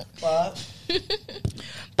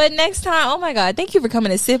 But next time, oh my God, thank you for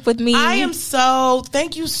coming to sip with me.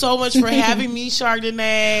 Thank you so much for having me,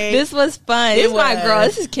 Chardonnay. This was fun. This is my girl.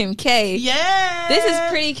 This is Kim K. Yeah. This is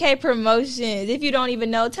Pretty K Promotions. If you don't even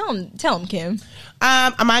know, tell them, Kim.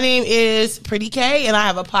 My name is Pretty K, and I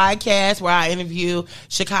have a podcast where I interview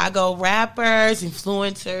Chicago rappers,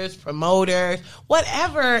 influencers, promoters,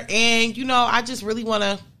 whatever. And, I just really want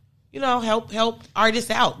to, help artists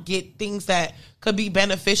out, get things that could be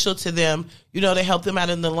beneficial to them, to help them out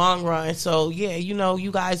in the long run. So, yeah,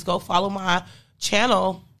 you guys go follow my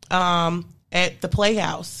channel at The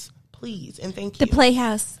Playhouse, please, and thank you. The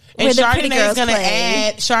Playhouse. And Chardonnay's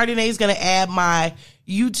going to add my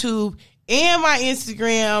YouTube and my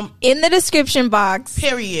Instagram in the description box.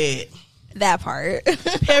 Period. That part.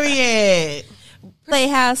 Period.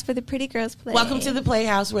 Playhouse for the pretty girls play. Welcome to the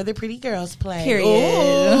Playhouse where the pretty girls play.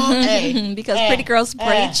 Period. Hey, because pretty girls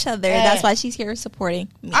support each other. That's why she's here supporting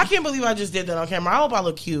me. I can't believe I just did that on camera. I hope I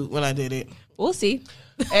look cute when I did it. We'll see.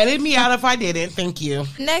 Edit me out if I didn't. Thank you.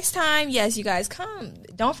 Next time, yes, you guys come.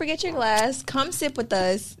 Don't forget your glass. Come sip with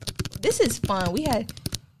us. This is fun. We had...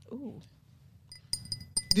 Ooh.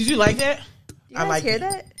 Did you like that? You guys hear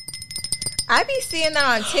that? I be seeing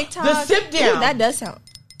that on TikTok. The sip down. Ooh, that does sound...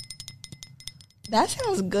 That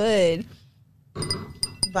sounds good.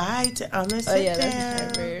 Bye on the sip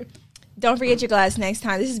down. Don't forget your glass next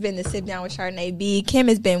time. This has been the Sip Down with Chardonnay B. Kim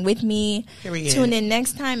has been with me. Period. Tune in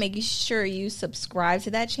next time. Make sure you subscribe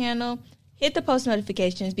to that channel. Hit the post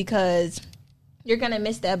notifications because you're going to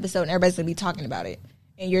miss the episode and everybody's going to be talking about it.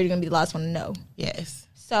 And you're going to be the last one to know. Yes.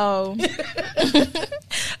 So,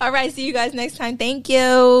 all right. See you guys next time. Thank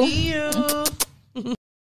you. See you.